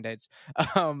vaccine mandates.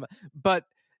 But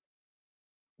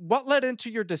what led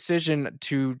into your decision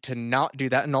to not do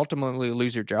that and ultimately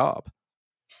lose your job?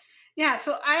 Yeah,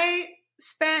 so I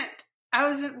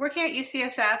was working at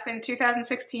UCSF in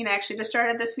 2016. I actually just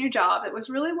started this new job. It was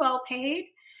really well paid.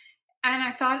 And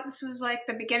I thought this was like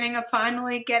the beginning of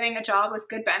finally getting a job with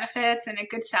good benefits and a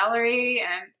good salary.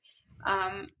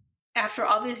 And after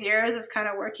all these years of kind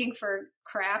of working for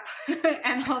crap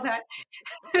and all that.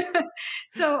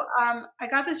 So I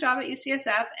got this job at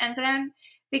UCSF, and then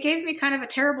they gave me kind of a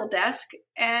terrible desk.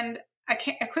 And I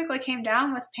quickly came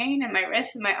down with pain in my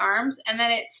wrists and my arms, and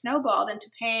then it snowballed into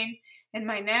pain in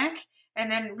my neck, and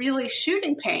then really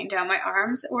shooting pain down my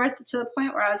arms, or to the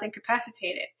point where I was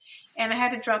incapacitated, and I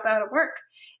had to drop out of work.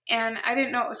 And I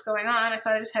didn't know what was going on. I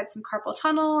thought I just had some carpal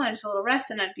tunnel and just a little rest,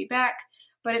 and I'd be back.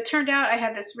 But it turned out I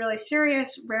had this really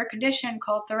serious, rare condition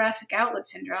called thoracic outlet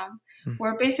syndrome,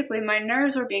 where basically my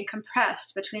nerves were being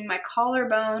compressed between my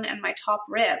collarbone and my top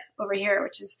rib over here,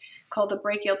 which is called the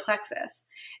brachial plexus.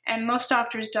 And most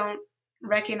doctors don't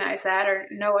recognize that or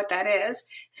know what that is.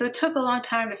 So it took a long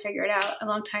time to figure it out, a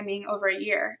long time being over a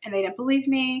year. And they didn't believe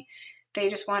me. They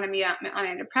just wanted me on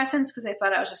antidepressants because they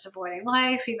thought I was just avoiding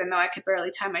life, even though I could barely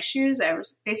tie my shoes. I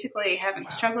was basically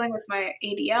struggling with my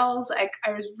ADLs.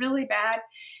 I was really bad.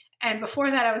 And before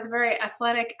that, I was a very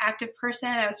athletic, active person.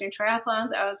 I was doing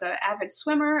triathlons. I was an avid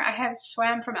swimmer. I had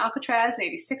swam from Alcatraz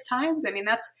maybe 6 times. I mean,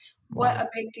 that's what a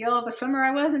big deal of a swimmer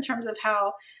I was in terms of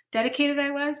how dedicated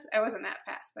I was. I wasn't that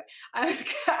fast, but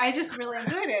I just really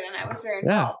enjoyed it. And I was very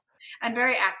involved and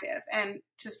very active and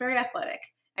just very athletic.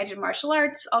 I did martial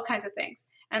arts, all kinds of things.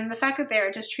 And the fact that they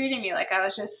were just treating me like I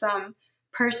was just some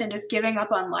person just giving up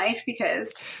on life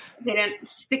because they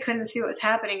couldn't see what was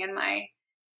happening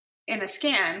in a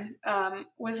scan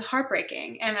was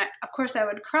heartbreaking. And of course I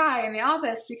would cry in the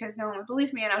office because no one would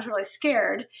believe me, and I was really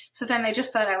scared. So then they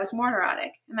just thought I was more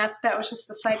neurotic, and that was just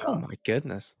the cycle. Oh my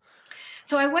goodness.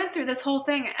 So I went through this whole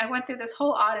thing. I went through this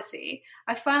whole odyssey.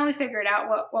 I finally figured out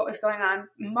what was going on,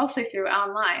 mostly through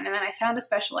online. And then I found a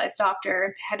specialized doctor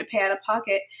and had to pay out of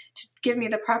pocket to give me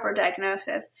the proper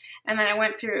diagnosis. And then I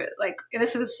went through,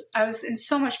 I was in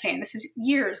so much pain. This is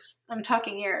years. I'm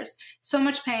talking years. So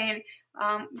much pain.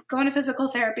 Going to physical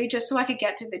therapy just so I could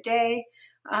get through the day.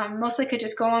 Mostly could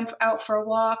just go out for a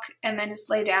walk and then just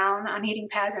lay down on heating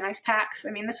pads and ice packs.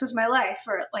 I mean, this was my life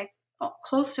for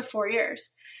close to 4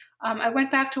 years. I went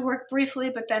back to work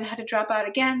briefly, but then had to drop out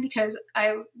again because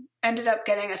I ended up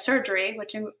getting a surgery,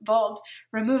 which involved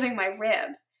removing my rib.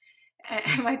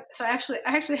 And so I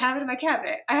actually have it in my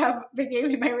cabinet. They gave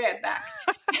me my rib back.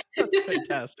 That's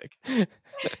fantastic.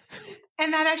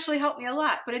 And that actually helped me a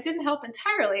lot, but it didn't help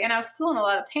entirely, and I was still in a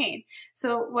lot of pain.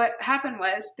 So what happened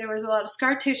was there was a lot of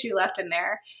scar tissue left in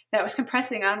there that was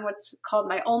compressing on what's called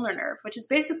my ulnar nerve, which is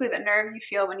basically the nerve you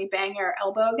feel when you bang your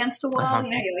elbow against a wall.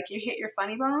 You hit your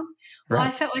funny bone. Well,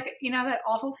 I felt like, that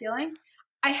awful feeling.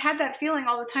 I had that feeling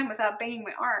all the time without banging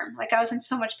my arm. Like I was in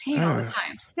so much pain all the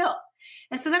time still.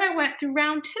 And so then I went through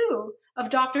round 2 of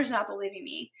doctors not believing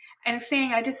me and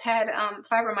saying I just had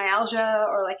fibromyalgia,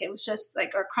 or it was just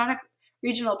or chronic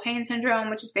regional pain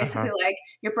syndrome, which is basically like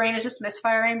your brain is just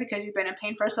misfiring because you've been in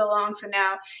pain for so long. So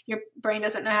now your brain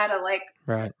doesn't know how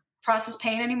to process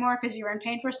pain anymore because you were in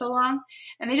pain for so long.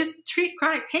 And they just treat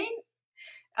chronic pain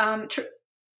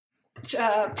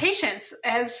patients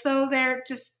as though they're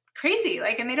just crazy,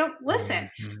 and they don't listen.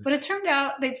 But it turned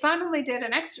out they finally did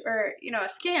a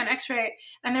scan, X-ray,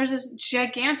 and there's this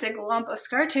gigantic lump of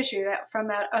scar tissue from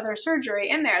that other surgery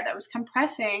in there that was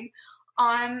compressing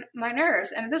on my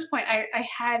nerves. And at this point, I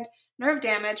had nerve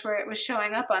damage where it was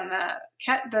showing up on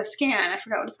the scan. I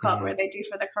forgot what it's called, where they do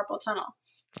for the carpal tunnel.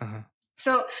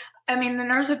 So, I mean, the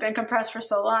nerves have been compressed for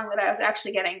so long that I was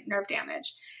actually getting nerve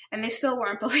damage, and they still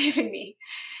weren't believing me.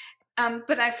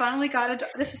 But I finally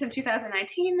this was in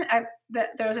 2019.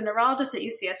 There was a neurologist at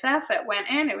UCSF that went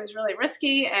in. It was really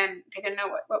risky, and they didn't know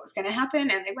what was going to happen.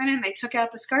 And they went in, they took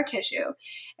out the scar tissue.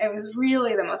 It was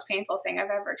really the most painful thing I've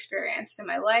ever experienced in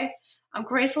my life. I'm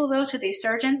grateful, though, to these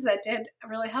surgeons that did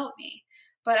really help me.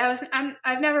 But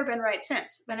I've never been right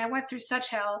since. When I went through such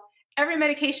hell, every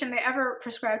medication they ever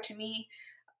prescribed to me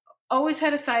always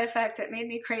had a side effect that made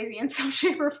me crazy in some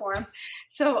shape or form.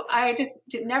 So I just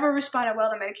never responded well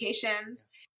to medications.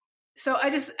 So I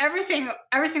just, everything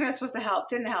that's supposed to help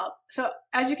didn't help. So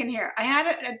as you can hear, I had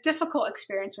a difficult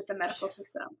experience with the medical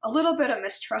system, a little bit of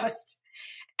mistrust,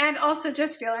 and also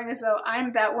just feeling as though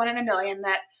I'm that one in a million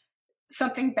that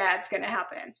something bad's going to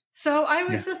happen. So I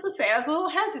was, just to say, I was a little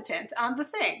hesitant on the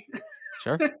thing.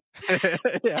 Sure.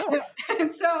 Yeah.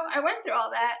 And so I went through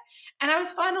all that, and I was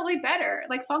finally better,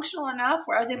 like functional enough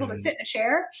where I was able to sit in a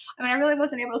chair. I mean, I really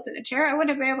wasn't able to sit in a chair. I wouldn't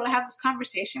have been able to have this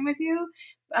conversation with you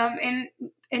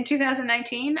in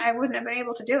 2019. I wouldn't have been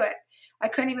able to do it. I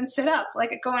couldn't even sit up,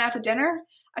 like going out to dinner.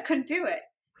 I couldn't do it.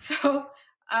 So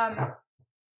I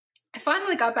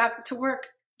finally got back to work,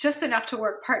 just enough to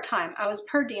work part-time. I was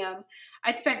per diem.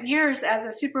 I'd spent years as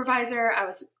a supervisor.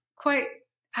 I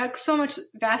had so much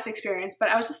vast experience, but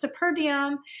I was just a per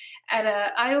diem at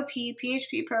a IOP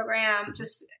PHP program,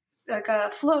 just like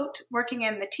a float, working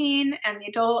in the teen and the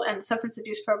adult and substance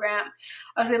abuse program.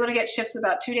 I was able to get shifts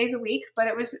about 2 days a week, but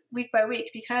it was week by week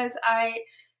because I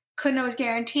couldn't always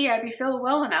guarantee I'd be feeling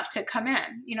well enough to come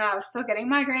in. I was still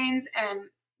getting migraines and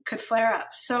could flare up.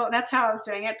 So that's how I was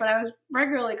doing it, but I was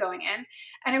regularly going in,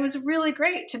 and it was really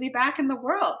great to be back in the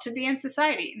world, to be in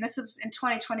society. And this was in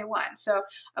 2021. So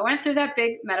I went through that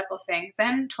big medical thing.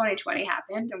 Then 2020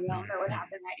 happened, and we all know what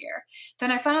happened that year. Then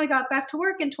I finally got back to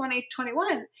work in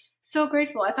 2021. So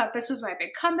grateful. I thought this was my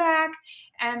big comeback.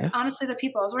 And honestly, the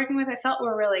people I was working with, I felt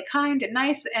were really kind and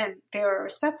nice, and they were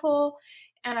respectful,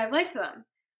 and I liked them.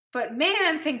 But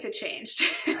man, things had changed.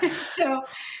 So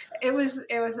it was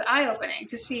eye-opening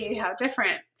to see how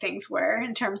different things were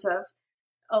in terms of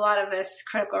a lot of this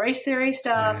critical race theory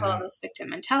stuff, all this victim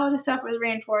mentality stuff was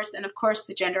reinforced, and of course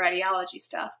the gender ideology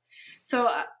stuff. So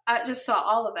I just saw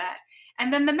all of that.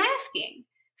 And then the masking.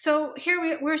 So here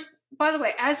we're, by the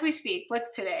way, as we speak,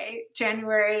 what's today?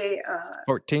 January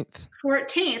 14th,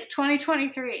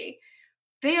 2023.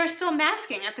 They are still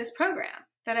masking at this program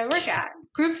that I work at,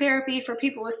 group therapy for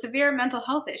people with severe mental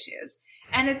health issues.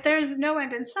 And there's no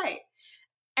end in sight.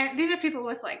 And these are people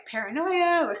with like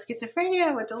paranoia, with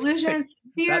schizophrenia, with delusions,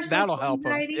 severe that'll help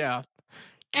anxiety. them. Yeah.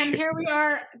 And here we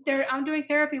are. I'm doing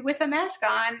therapy with a mask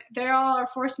on. They all are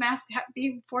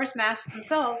being forced masked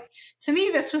themselves. To me,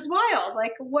 this was wild.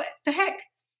 Like, what the heck?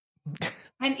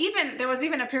 And there was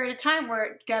even a period of time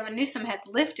where Gavin Newsom had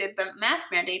lifted the mask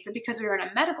mandate, but because we were in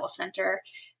a medical center,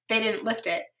 they didn't lift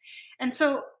it. And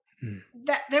so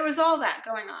that there was all that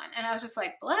going on, and I was just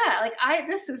like, blah, like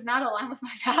this is not aligned with my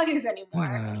values anymore.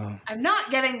 Wow. I'm not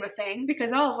getting the thing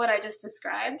because all of what I just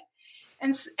described.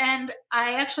 And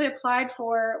I actually applied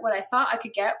for what I thought I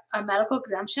could get, a medical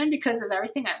exemption, because of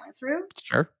everything I went through.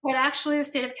 Sure. But actually the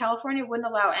state of California wouldn't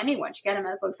allow anyone to get a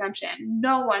medical exemption.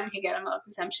 No one could get a medical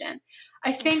exemption.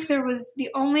 I think the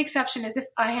only exception is if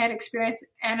I had experienced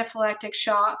anaphylactic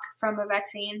shock from a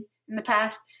vaccine in the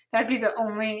past. That'd be the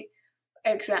only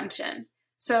exemption.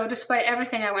 So despite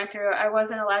everything I went through, I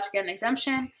wasn't allowed to get an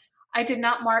exemption. I did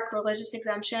not mark religious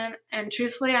exemption, and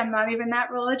truthfully, I'm not even that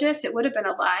religious. It would have been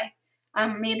a lie.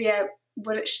 Maybe I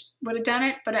would have done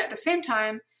it, but at the same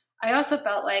time, I also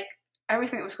felt like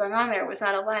everything that was going on there was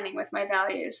not aligning with my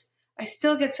values. I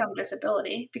still get some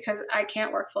disability because I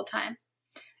can't work full time.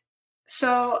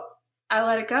 So I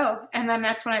let it go, and then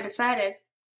that's when I decided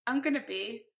I'm going to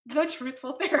be the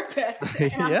truthful therapist,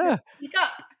 and I'm going to speak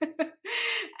up.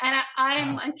 And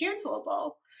I'm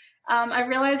uncancelable. I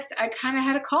realized I kind of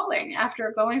had a calling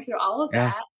after going through all of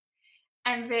that,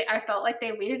 and I felt like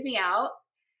they weeded me out.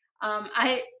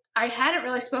 I hadn't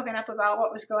really spoken up about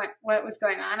what was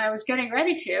going on. I was getting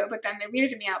ready to, but then they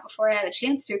weeded me out before I had a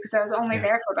chance to, because I was only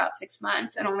there for about 6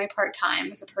 months and only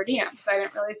part-time as a per diem, so I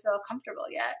didn't really feel comfortable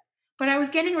yet. But I was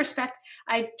gaining respect.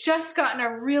 I'd just gotten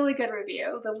a really good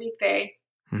review the week they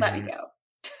let me go.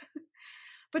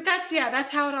 But that's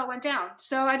how it all went down.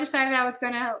 So I decided I was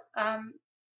going to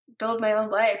build my own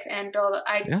life and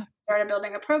started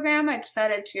building a program. I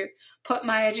decided to put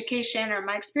my education or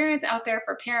my experience out there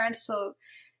for parents to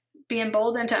be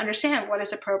emboldened to understand what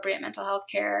is appropriate mental health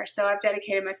care. So I've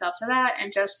dedicated myself to that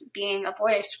and just being a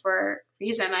voice for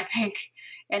reason, I think,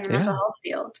 in the mental health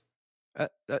field.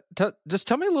 Just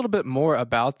tell me a little bit more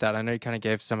about that. I know you kind of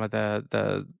gave some of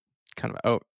the kind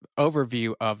of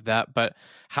overview of that, but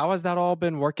how has that all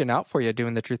been working out for you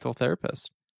doing the Truthful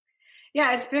Therapist?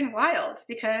 Yeah, it's been wild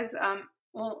because,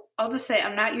 I'll just say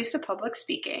I'm not used to public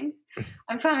speaking.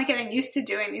 I'm finally getting used to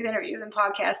doing these interviews and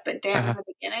podcasts, but damn, in the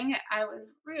beginning, I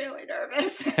was really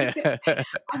nervous.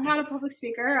 I'm not a public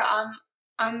speaker.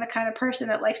 I'm the kind of person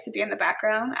that likes to be in the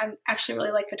background. I actually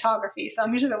really like photography, so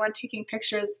I'm usually the one taking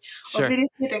pictures or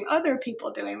videotaping other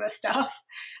people doing this stuff.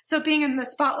 So being in the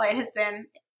spotlight has been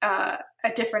a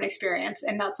different experience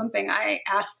and not something I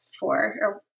asked for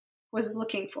or was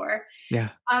looking for. Yeah.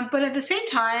 But at the same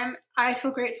time, I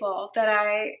feel grateful that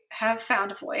I have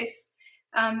found a voice,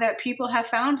 that people have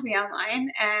found me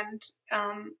online. And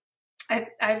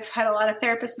I've had a lot of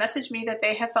therapists message me that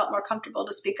they have felt more comfortable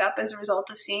to speak up as a result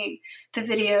of seeing the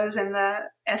videos and the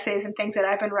essays and things that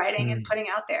I've been writing and putting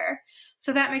out there.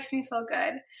 So that makes me feel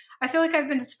good. I feel like I've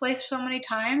been displaced so many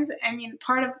times. I mean,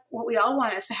 part of what we all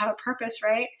want is to have a purpose,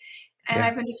 right? And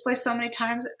I've been displaced so many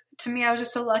times. To me, I was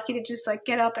just so lucky to just like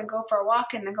get up and go for a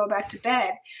walk and then go back to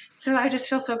bed. So I just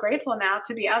feel so grateful now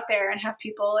to be out there and have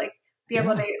people like be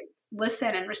able to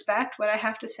listen and respect what I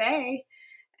have to say,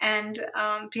 and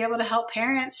be able to help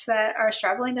parents that are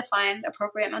struggling to find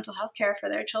appropriate mental health care for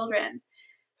their children.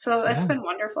 So that's been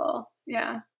wonderful.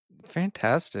 Yeah.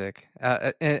 Fantastic.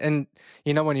 And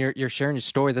you know, when you're sharing your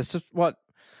story, this is what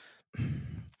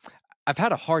I've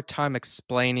had a hard time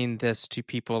explaining this to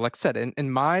people. Like I said,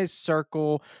 in my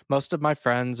circle, most of my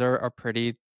friends are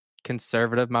pretty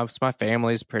conservative. Most of my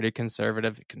family is pretty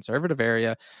conservative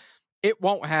area. It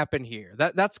won't happen here.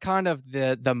 That's kind of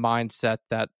the mindset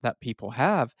that people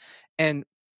have. And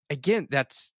again,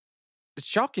 it's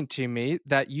shocking to me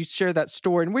that you share that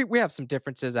story. And we have some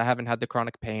differences. I haven't had the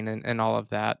chronic pain and all of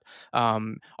that.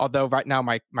 Although right now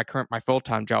my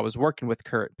full-time job is working with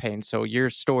current pain. So your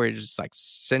story is just like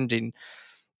sending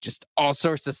just all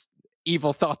sorts of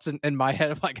evil thoughts in my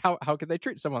head of like, how could they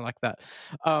treat someone like that?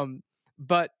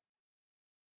 But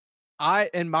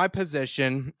in my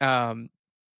position,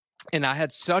 and I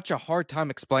had such a hard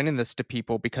time explaining this to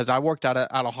people because I worked at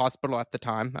a hospital at the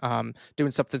time,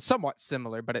 doing something somewhat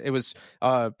similar, but it was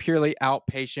purely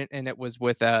outpatient, and it was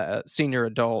with senior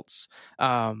adults,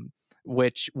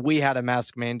 which we had a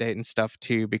mask mandate and stuff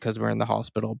too because we're in the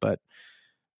hospital. But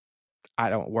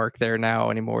I don't work there now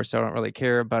anymore, so I don't really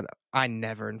care. But I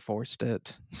never enforced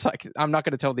it. It's like I'm not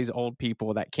going to tell these old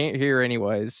people that can't hear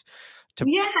anyways to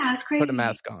It's crazy. put a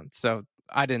mask on. So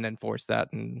I didn't enforce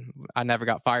that, and I never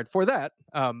got fired for that.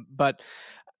 But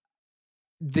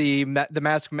the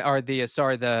mask or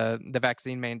the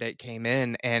vaccine mandate came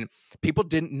in, and people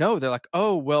didn't know. They're like,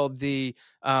 oh well, the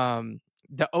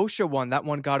OSHA one, that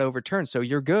one got overturned, so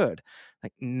you're good.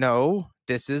 Like, no,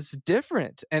 this is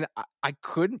different. And I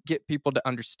couldn't get people to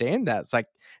understand that. It's like,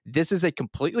 this is a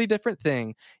completely different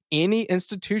thing. Any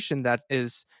institution that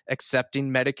is accepting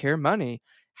Medicare money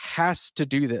has to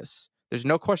do this. There's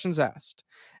no questions asked.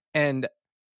 And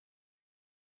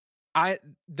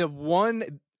the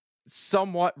one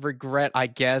somewhat regret, I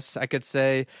guess I could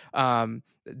say,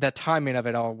 the timing of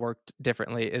it all worked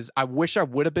differently, is I wish I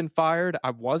would have been fired.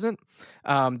 I wasn't.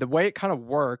 The way it kind of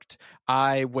worked,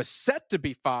 I was set to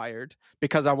be fired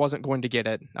because I wasn't going to get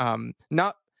it.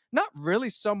 Not really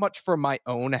so much for my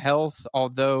own health,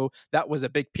 although that was a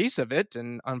big piece of it.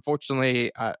 And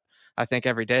unfortunately, I think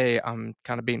every day I'm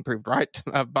kind of being proved right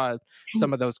by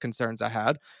some of those concerns I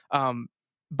had.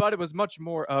 But it was much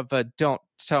more of a don't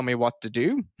tell me what to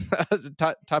do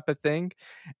type of thing.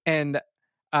 And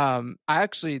I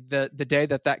actually, the day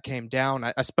that came down,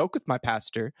 I spoke with my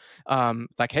pastor,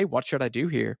 like, hey, what should I do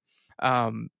here?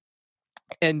 And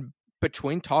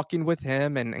between talking with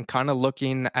him and kind of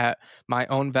looking at my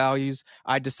own values,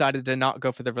 I decided to not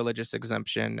go for the religious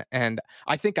exemption. And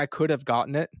I think I could have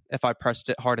gotten it if I pressed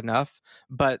it hard enough.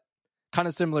 But kind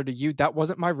of similar to you, that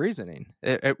wasn't my reasoning.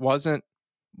 It wasn't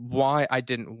why I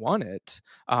didn't want it.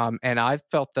 And I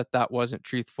felt that wasn't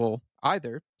truthful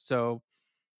either. So,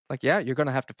 like, yeah, you're going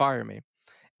to have to fire me.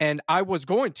 And I was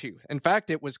going to. In fact,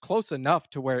 it was close enough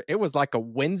to where it was like a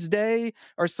Wednesday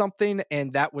or something,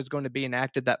 and that was going to be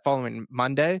enacted that following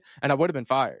Monday, and I would have been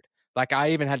fired. Like, I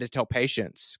even had to tell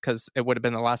patients because it would have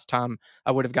been the last time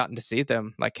I would have gotten to see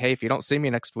them. Like, hey, if you don't see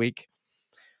me next week,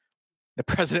 the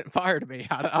president fired me.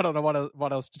 I don't know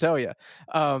what else to tell you.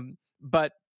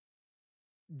 But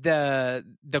the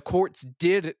courts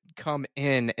did come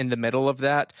in the middle of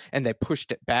that, and they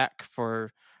pushed it back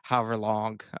for however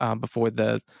long before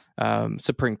the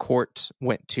Supreme Court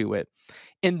went to it.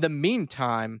 In the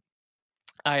meantime,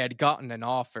 I had gotten an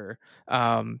offer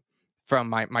from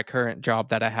my current job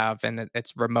that I have, and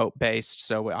it's remote based,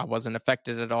 so I wasn't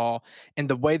affected at all. And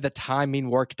the way the timing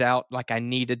worked out, like, I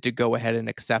needed to go ahead and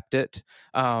accept it.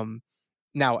 Now,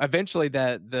 eventually,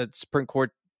 the Supreme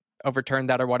Court overturned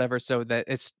that or whatever, so that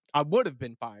I would have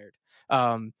been fired.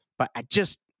 But I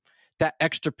just, that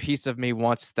extra piece of me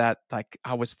wants that, like,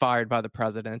 I was fired by the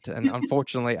president, and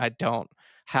unfortunately I don't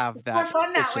have that. More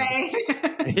fun that way.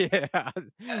 Yeah,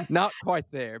 not quite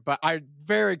there, but I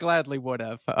very gladly would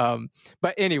have.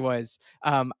 But anyways,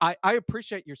 I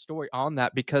appreciate your story on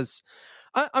that, because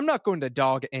I'm not going to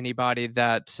dog anybody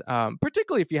that,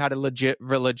 particularly if you had a legit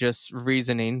religious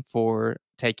reasoning for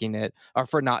taking it or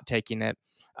for not taking it.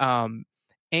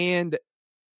 And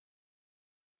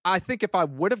I think if I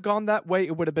would have gone that way,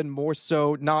 it would have been more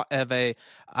so not of a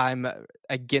I'm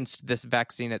against this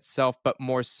vaccine itself, but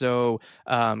more so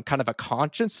kind of a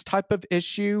conscience type of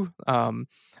issue.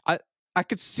 I I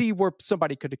could see where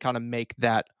somebody could kind of make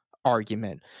that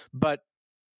argument, but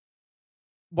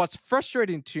what's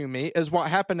frustrating to me is what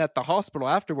happened at the hospital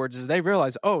afterwards. Is they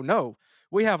realize, oh no,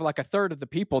 we have like a third of the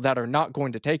people that are not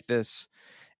going to take this.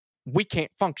 We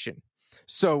can't function.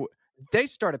 So they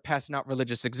started passing out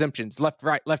religious exemptions left,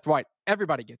 right, left, right.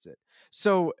 Everybody gets it.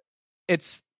 So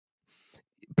it's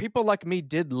people like me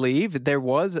did leave. There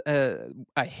was a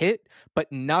hit,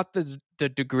 but not the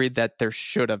degree that there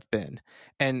should have been.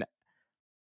 And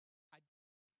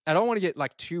I don't want to get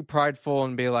like too prideful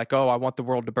and be like, oh, I want the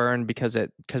world to burn because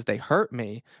they hurt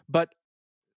me. But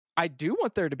I do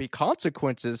want there to be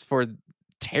consequences for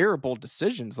terrible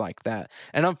decisions like that.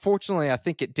 And unfortunately, I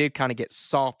think it did kind of get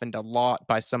softened a lot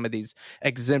by some of these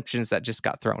exemptions that just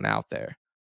got thrown out there.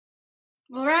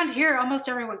 Well, around here, almost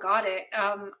everyone got it.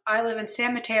 I live in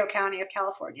San Mateo County of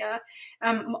California.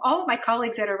 All of my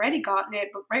colleagues had already gotten it,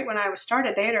 but right when I was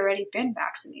started, they had already been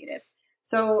vaccinated.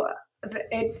 So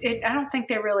I don't think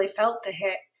they really felt the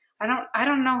hit. I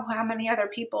don't know how many other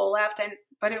people left,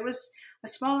 but it was a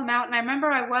small amount. And I remember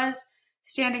I was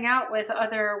standing out with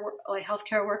other like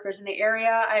healthcare workers in the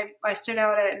area. I stood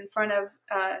out in front of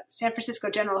San Francisco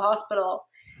General Hospital,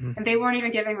 and they weren't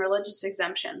even giving religious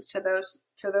exemptions to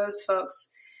those folks.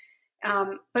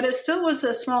 But it still was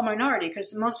a small minority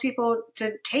because most people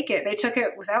did take it. They took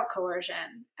it without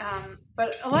coercion.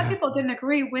 But a lot of people didn't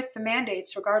agree with the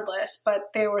mandates regardless,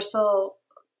 but they were still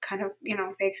kind of,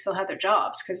 they still had their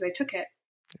jobs because they took it.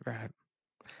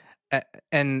 Right.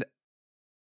 And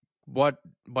what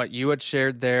you had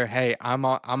shared there, hey, I'm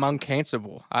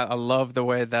uncancelable. I love the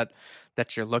way that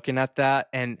you're looking at that.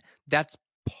 And that's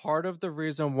part of the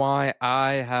reason why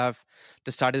I have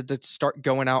decided to start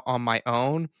going out on my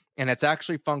own. And it's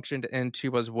actually functioned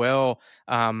into as well.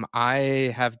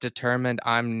 I have determined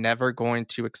I'm never going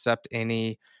to accept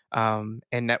any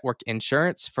in-network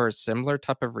insurance for a similar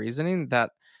type of reasoning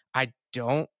that I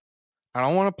don't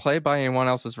want to play by anyone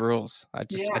else's rules. I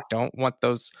don't want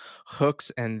those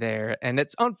hooks in there. And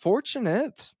it's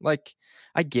unfortunate. Like,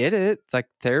 I get it. Like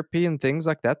therapy and things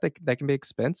like that, they can be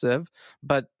expensive,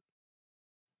 but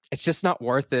it's just not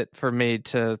worth it for me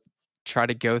to try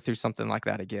to go through something like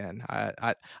that again.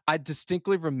 I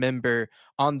distinctly remember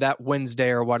on that Wednesday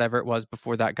or whatever it was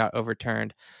before that got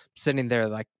overturned, sitting there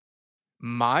like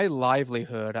my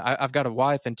livelihood. I've got a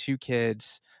wife and 2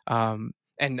 kids. And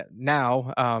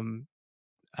now,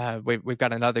 we've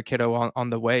got another kiddo on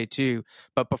the way too.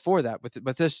 But before that,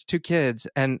 with this 2 kids,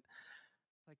 and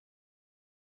like,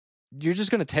 you're just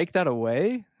gonna take that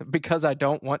away because I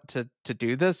don't want to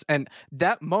do this. And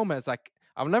that moment is like,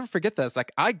 I'll never forget that. It's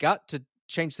like I got to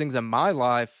change things in my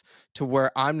life to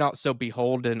where I'm not so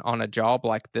beholden on a job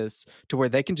like this, to where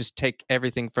they can just take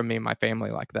everything from me and my family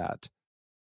like that.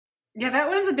 Yeah, that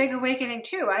was the big awakening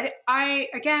too. I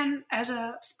again, as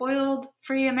a spoiled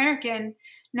free American,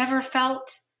 never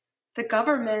felt the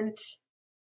government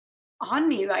on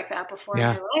me like that before in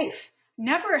my life.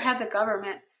 Never had the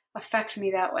government affect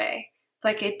me that way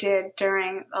like it did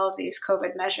during all of these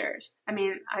COVID measures. I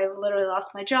mean, I literally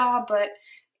lost my job, but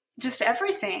just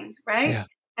everything, right? Yeah.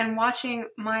 And watching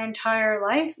my entire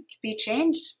life be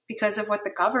changed because of what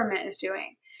the government is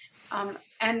doing.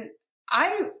 And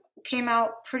I came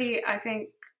out pretty, I think,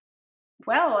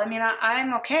 well. I mean,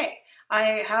 I'm okay.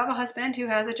 I have a husband who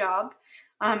has a job.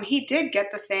 He did get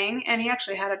the thing, and he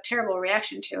actually had a terrible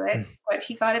reaction to it, but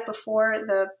he got it before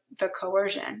the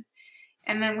coercion.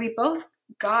 And then we both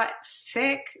got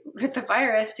sick with the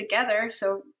virus together.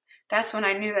 So that's when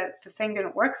I knew that the thing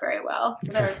didn't work very well.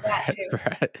 So there was that too.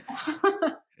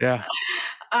 Right. Yeah.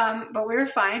 But we were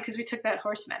fine because we took that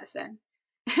horse medicine.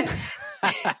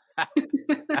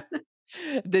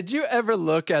 Did you ever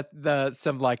look at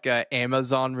some like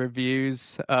Amazon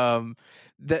reviews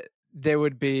that there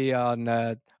would be on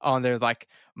there like,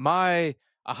 my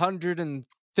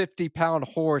 150-pound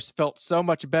horse felt so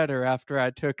much better after I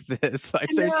took this? Like,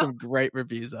 there's some great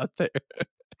reviews out there.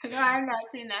 No, I've not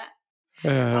seen that.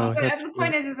 Oh, but the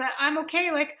point is that I'm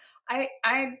okay. Like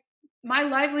my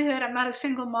livelihood, I'm not a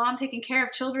single mom taking care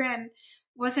of children.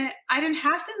 I didn't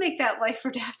have to make that life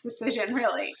or death decision,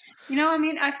 really. I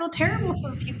mean, I feel terrible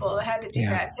for people that had to do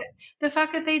that. The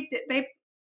fact that they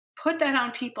put that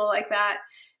on people like that,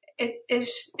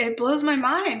 it blows my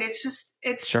mind.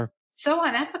 It's so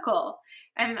unethical.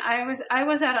 And I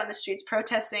was out on the streets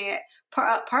protesting it,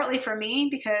 partly for me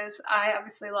because I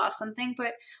obviously lost something,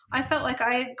 but I felt like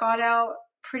I got out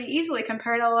pretty easily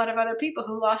compared to a lot of other people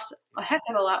who lost a heck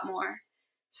of a lot more.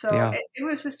 So it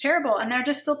was just terrible. And they're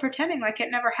just still pretending like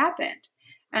it never happened.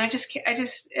 And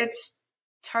it's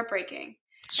heartbreaking.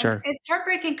 Sure. And it's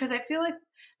heartbreaking because I feel like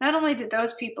not only did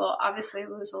those people obviously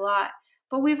lose a lot,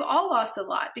 but we've all lost a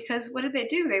lot, because what did they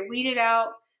do? They weeded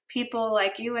out people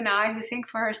like you and I who think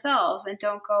for ourselves and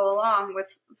don't go along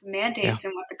with mandates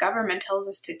and what the government tells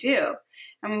us to do.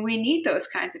 I mean, we need those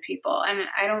kinds of people, and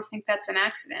I don't think that's an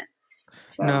accident.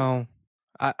 So. No,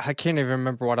 I can't even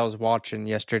remember what I was watching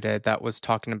yesterday that was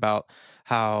talking about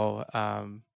how.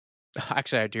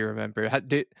 Actually, I do remember. Have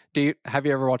you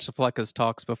ever watched the Flecka's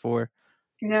talks before?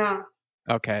 No.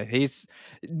 Okay, he's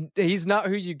not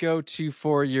who you go to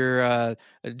for your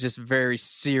just very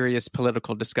serious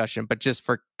political discussion, but just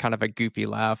for kind of a goofy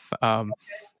laugh.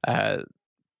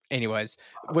 Anyways,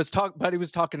 but he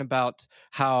was talking about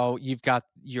how you've got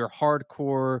your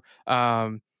hardcore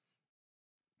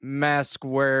mask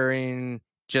wearing,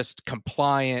 just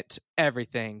compliant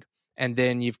everything, and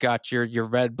then you've got your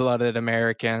red-blooded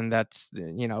American that's,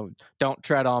 don't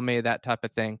tread on me, that type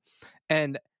of thing.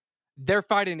 And they're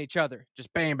fighting each other,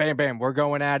 just bam, bam, bam. We're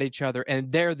going at each other,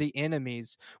 and they're the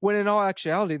enemies. When in all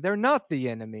actuality, they're not the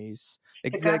enemies.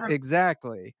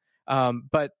 Exactly.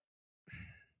 But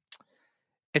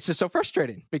it's just so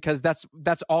frustrating because that's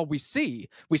all we see.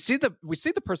 We see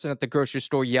the person at the grocery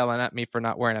store yelling at me for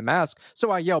not wearing a mask,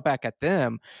 so I yell back at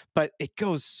them. But it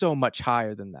goes so much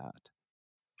higher than that.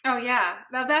 Oh yeah,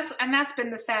 now that's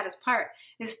been the saddest part.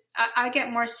 Is I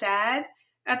get more sad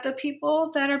at the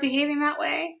people that are behaving that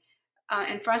way.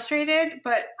 And frustrated,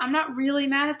 but I'm not really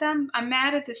mad at them. I'm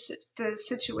mad at the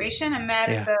situation. I'm mad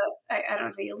at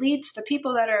the elites, the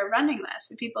people that are running this,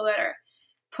 the people that are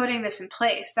putting this in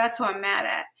place. That's who I'm mad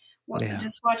at.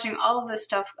 Just watching all of this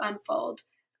stuff unfold.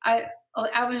 I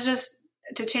was just,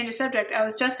 to change the subject, I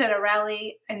was just at a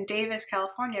rally in Davis,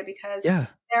 California, because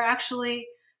they're actually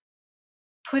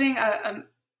putting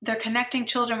they're connecting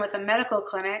children with a medical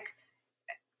clinic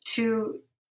to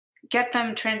get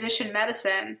them transition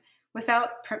medicine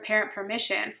without parent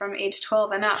permission from age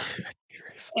 12 and up.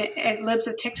 And Libs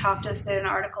of TikTok just did an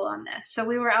article on this. So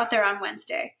we were out there on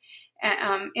Wednesday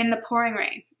in the pouring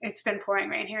rain. It's been pouring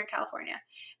rain here in California.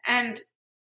 And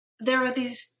there were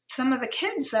some of the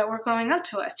kids that were going up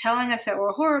to us, telling us that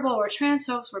we're horrible, we're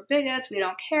transphobes, we're bigots, we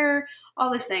don't care, all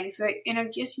these things,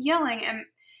 just yelling. And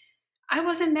I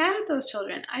wasn't mad at those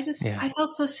children. I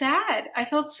felt so sad.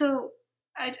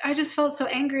 I just felt so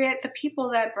angry at the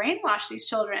people that brainwash these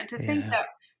children to think that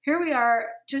here we are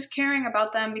just caring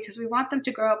about them because we want them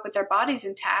to grow up with their bodies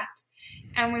intact,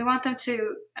 and we want them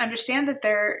to understand that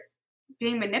they're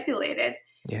being manipulated.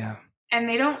 Yeah. And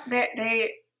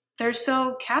they're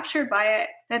so captured by it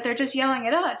that they're just yelling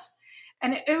at us.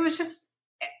 And it was just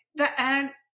that, and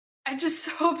I'm just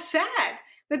so sad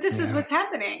that this is what's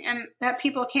happening and that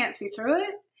people can't see through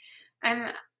it.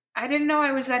 And I didn't know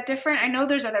I was that different. I know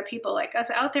there's other people like us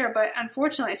out there, but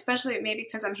unfortunately, especially maybe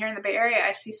because I'm here in the Bay Area,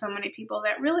 I see so many people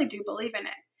that really do believe in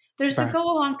it. There's the go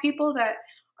along people that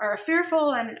are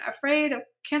fearful and afraid of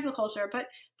cancel culture, but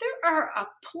there are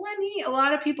a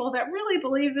lot of people that really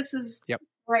believe this is the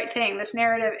right thing. This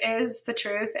narrative is the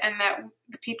truth, and that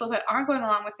the people that aren't going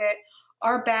along with it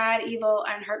are bad, evil,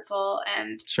 and hurtful,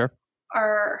 and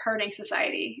are hurting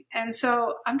society. And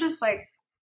so I'm just like,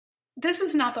 this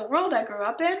is not the world I grew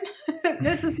up in.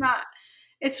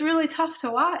 It's really tough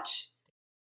to watch.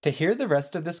 To hear the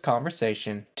rest of this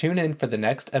conversation, tune in for the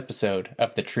next episode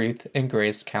of the Truth and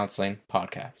Grace Counseling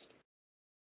Podcast.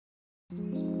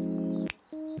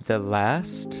 The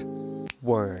last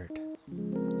word.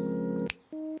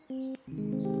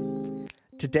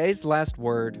 Today's last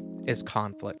word is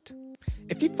conflict.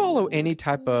 If you follow any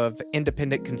type of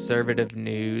independent conservative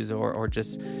news or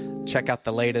just check out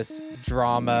the latest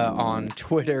drama on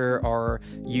Twitter or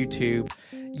YouTube,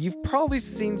 you've probably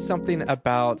seen something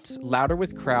about Louder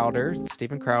with Crowder,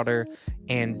 Stephen Crowder,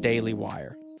 and Daily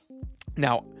Wire.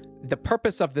 Now, the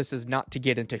purpose of this is not to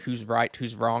get into who's right,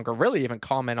 who's wrong, or really even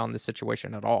comment on the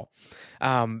situation at all.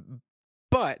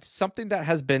 But something that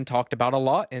has been talked about a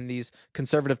lot in these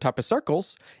conservative type of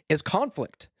circles is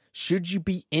conflict. Should you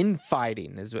be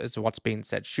infighting, is what's being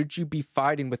said. Should you be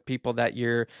fighting with people that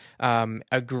you're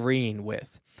agreeing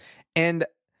with? And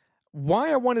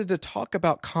why I wanted to talk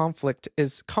about conflict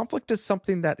is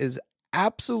something that is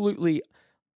absolutely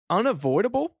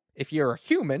unavoidable if you're a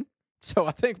human. So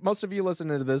I think most of you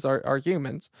listening to this are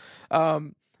humans.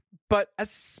 But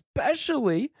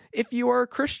especially if you are a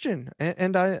Christian.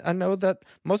 And I know that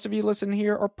most of you listening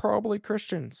here are probably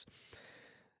Christians.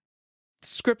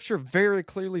 Scripture very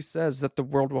clearly says that the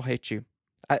world will hate you.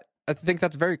 I think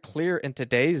that's very clear in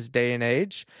today's day and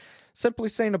age. simply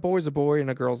saying a boy's a boy and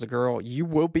a girl's a girl, you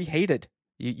will be hated.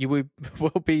 You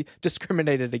will be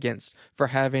discriminated against for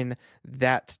having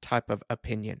that type of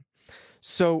opinion.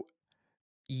 So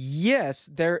yes,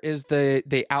 there is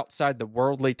the outside, the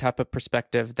worldly type of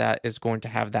perspective that is going to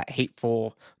have that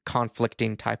hateful,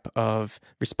 conflicting type of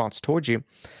response towards you.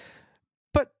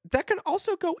 But that can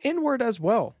also go inward as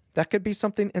well. That could be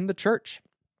something in the church.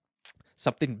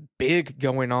 Something big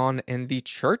going on in the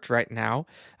church right now.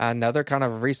 Another kind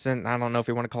of recent, I don't know if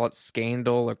you want to call it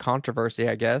scandal or controversy,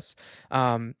 I guess.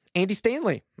 Andy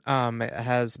Stanley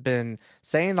has been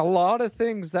saying a lot of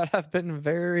things that have been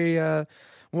very,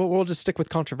 we'll just stick with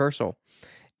controversial.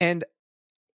 And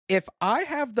if I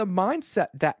have the mindset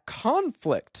that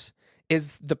conflict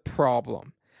is the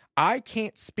problem, I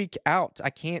can't speak out. I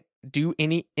can't do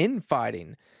any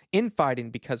infighting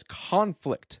because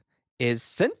conflict is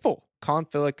sinful.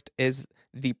 Conflict is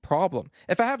the problem.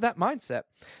 If I have that mindset,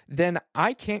 then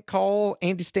I can't call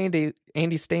Andy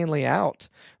Stanley out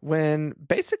when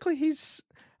basically he's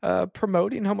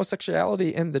promoting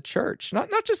homosexuality in the church.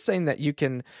 Not just saying that you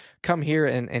can come here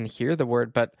and hear the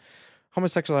word, but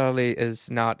homosexuality is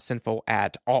not sinful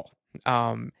at all.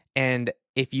 And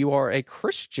if you are a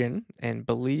Christian and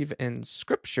believe in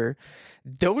Scripture,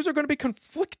 those are going to be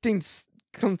conflicting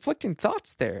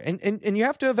thoughts there. And you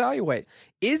have to evaluate,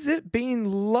 is it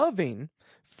being loving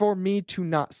for me to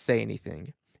not say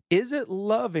anything? Is it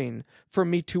loving for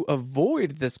me to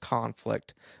avoid this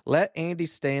conflict? Let Andy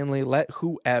Stanley, let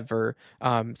whoever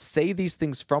say these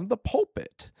things from the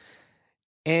pulpit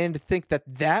and think that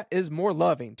that is more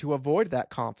loving to avoid that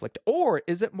conflict? Or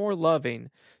is it more loving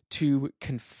to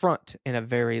confront in a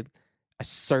very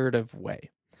assertive way?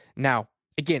 Now,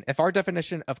 again, if our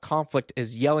definition of conflict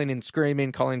is yelling and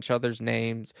screaming, calling each other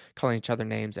names,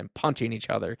 and punching each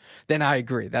other, then I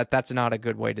agree that that's not a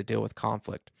good way to deal with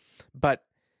conflict. But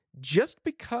just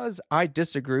because I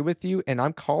disagree with you and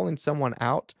I'm calling someone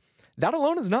out, that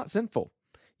alone is not sinful.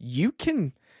 You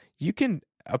can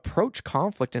approach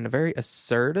conflict in a very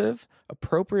assertive,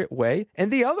 appropriate way,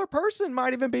 and the other person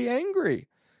might even be angry.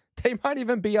 They might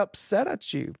even be upset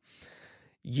at you.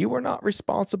 You are not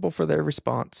responsible for their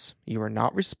response. You are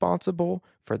not responsible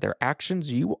for their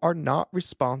actions. You are not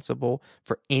responsible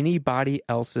for anybody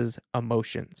else's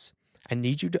emotions. I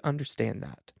need you to understand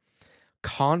that.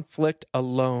 Conflict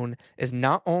alone is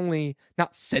not only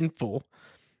not sinful,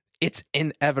 it's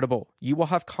inevitable. You will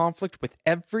have conflict with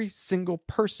every single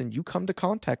person you come to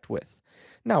contact with.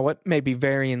 Now, it may be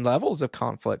varying levels of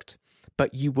conflict,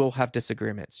 but you will have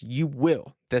disagreements. You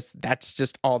will. That's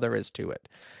just all there is to it.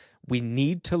 We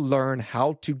need to learn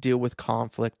how to deal with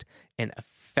conflict in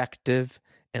effective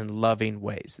and loving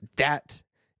ways. That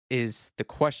is the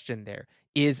question there.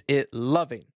 Is it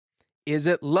loving? Is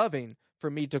it loving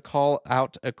for me to call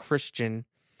out a Christian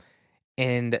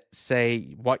and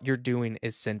say what you're doing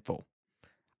is sinful?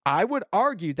 I would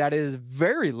argue that it is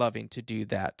very loving to do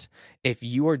that if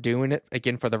you are doing it,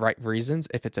 again, for the right reasons,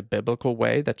 if it's a biblical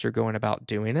way that you're going about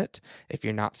doing it, if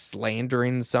you're not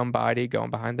slandering somebody,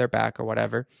 going behind their back or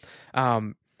whatever.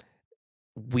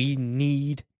 We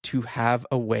need to have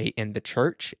a way in the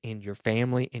church, in your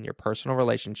family, in your personal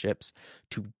relationships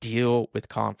to deal with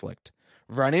conflict.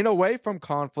 Running away from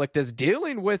conflict is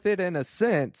dealing with it in a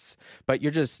sense, but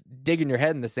you're just digging your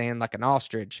head in the sand like an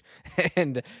ostrich,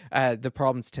 and the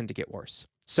problems tend to get worse.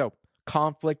 So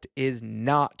conflict is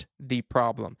not the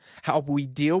problem. How we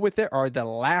deal with it, or the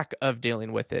lack of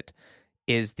dealing with it,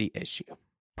 is the issue.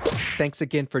 Thanks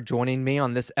again for joining me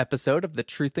on this episode of the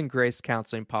Truth and Grace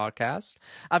Counseling Podcast.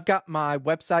 I've got my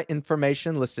website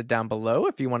information listed down below.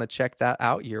 If you want to check that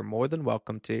out, you're more than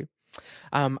welcome to.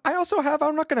 I also have,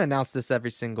 I'm not going to announce this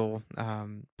every single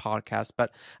podcast,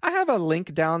 but I have a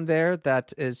link down there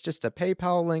that is just a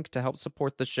PayPal link to help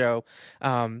support the show.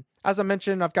 As I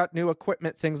mentioned, I've got new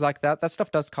equipment, things like that. That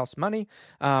stuff does cost money.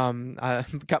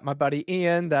 I've got my buddy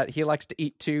Ian that he likes to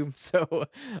eat too. So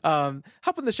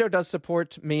helping the show does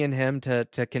support me and him to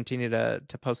continue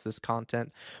to post this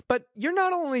content. But you're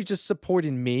not only just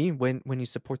supporting me when you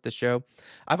support the show.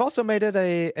 I've also made it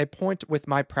a point with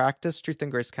my practice, Truth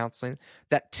and Grace Counseling,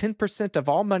 that 10% of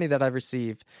all money that I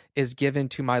receive is given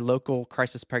to my local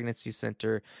crisis pregnancy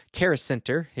center, Care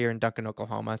Center here in Duncan,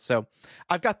 Oklahoma. So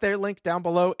I've got their link down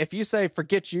below. If if you say,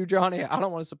 forget you, Johnny, I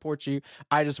don't want to support you,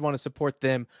 I just want to support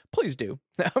them, please do.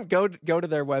 Go to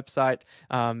their website,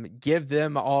 give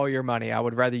them all your money. I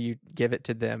would rather you give it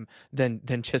to them than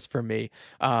just for me.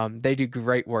 They do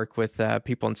great work with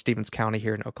people in Stevens County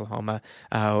here in Oklahoma,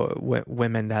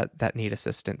 women that need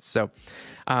assistance. So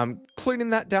including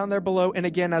that down there below. And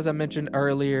again, as I mentioned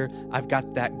earlier, I've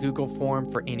got that Google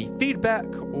form for any feedback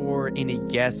or any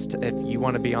guest. If you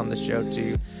want to be on the show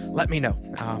too, let me know.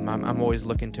 I'm always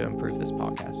looking to improve this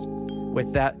podcast.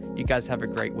 With that, you guys have a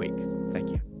great week. Thank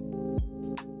you.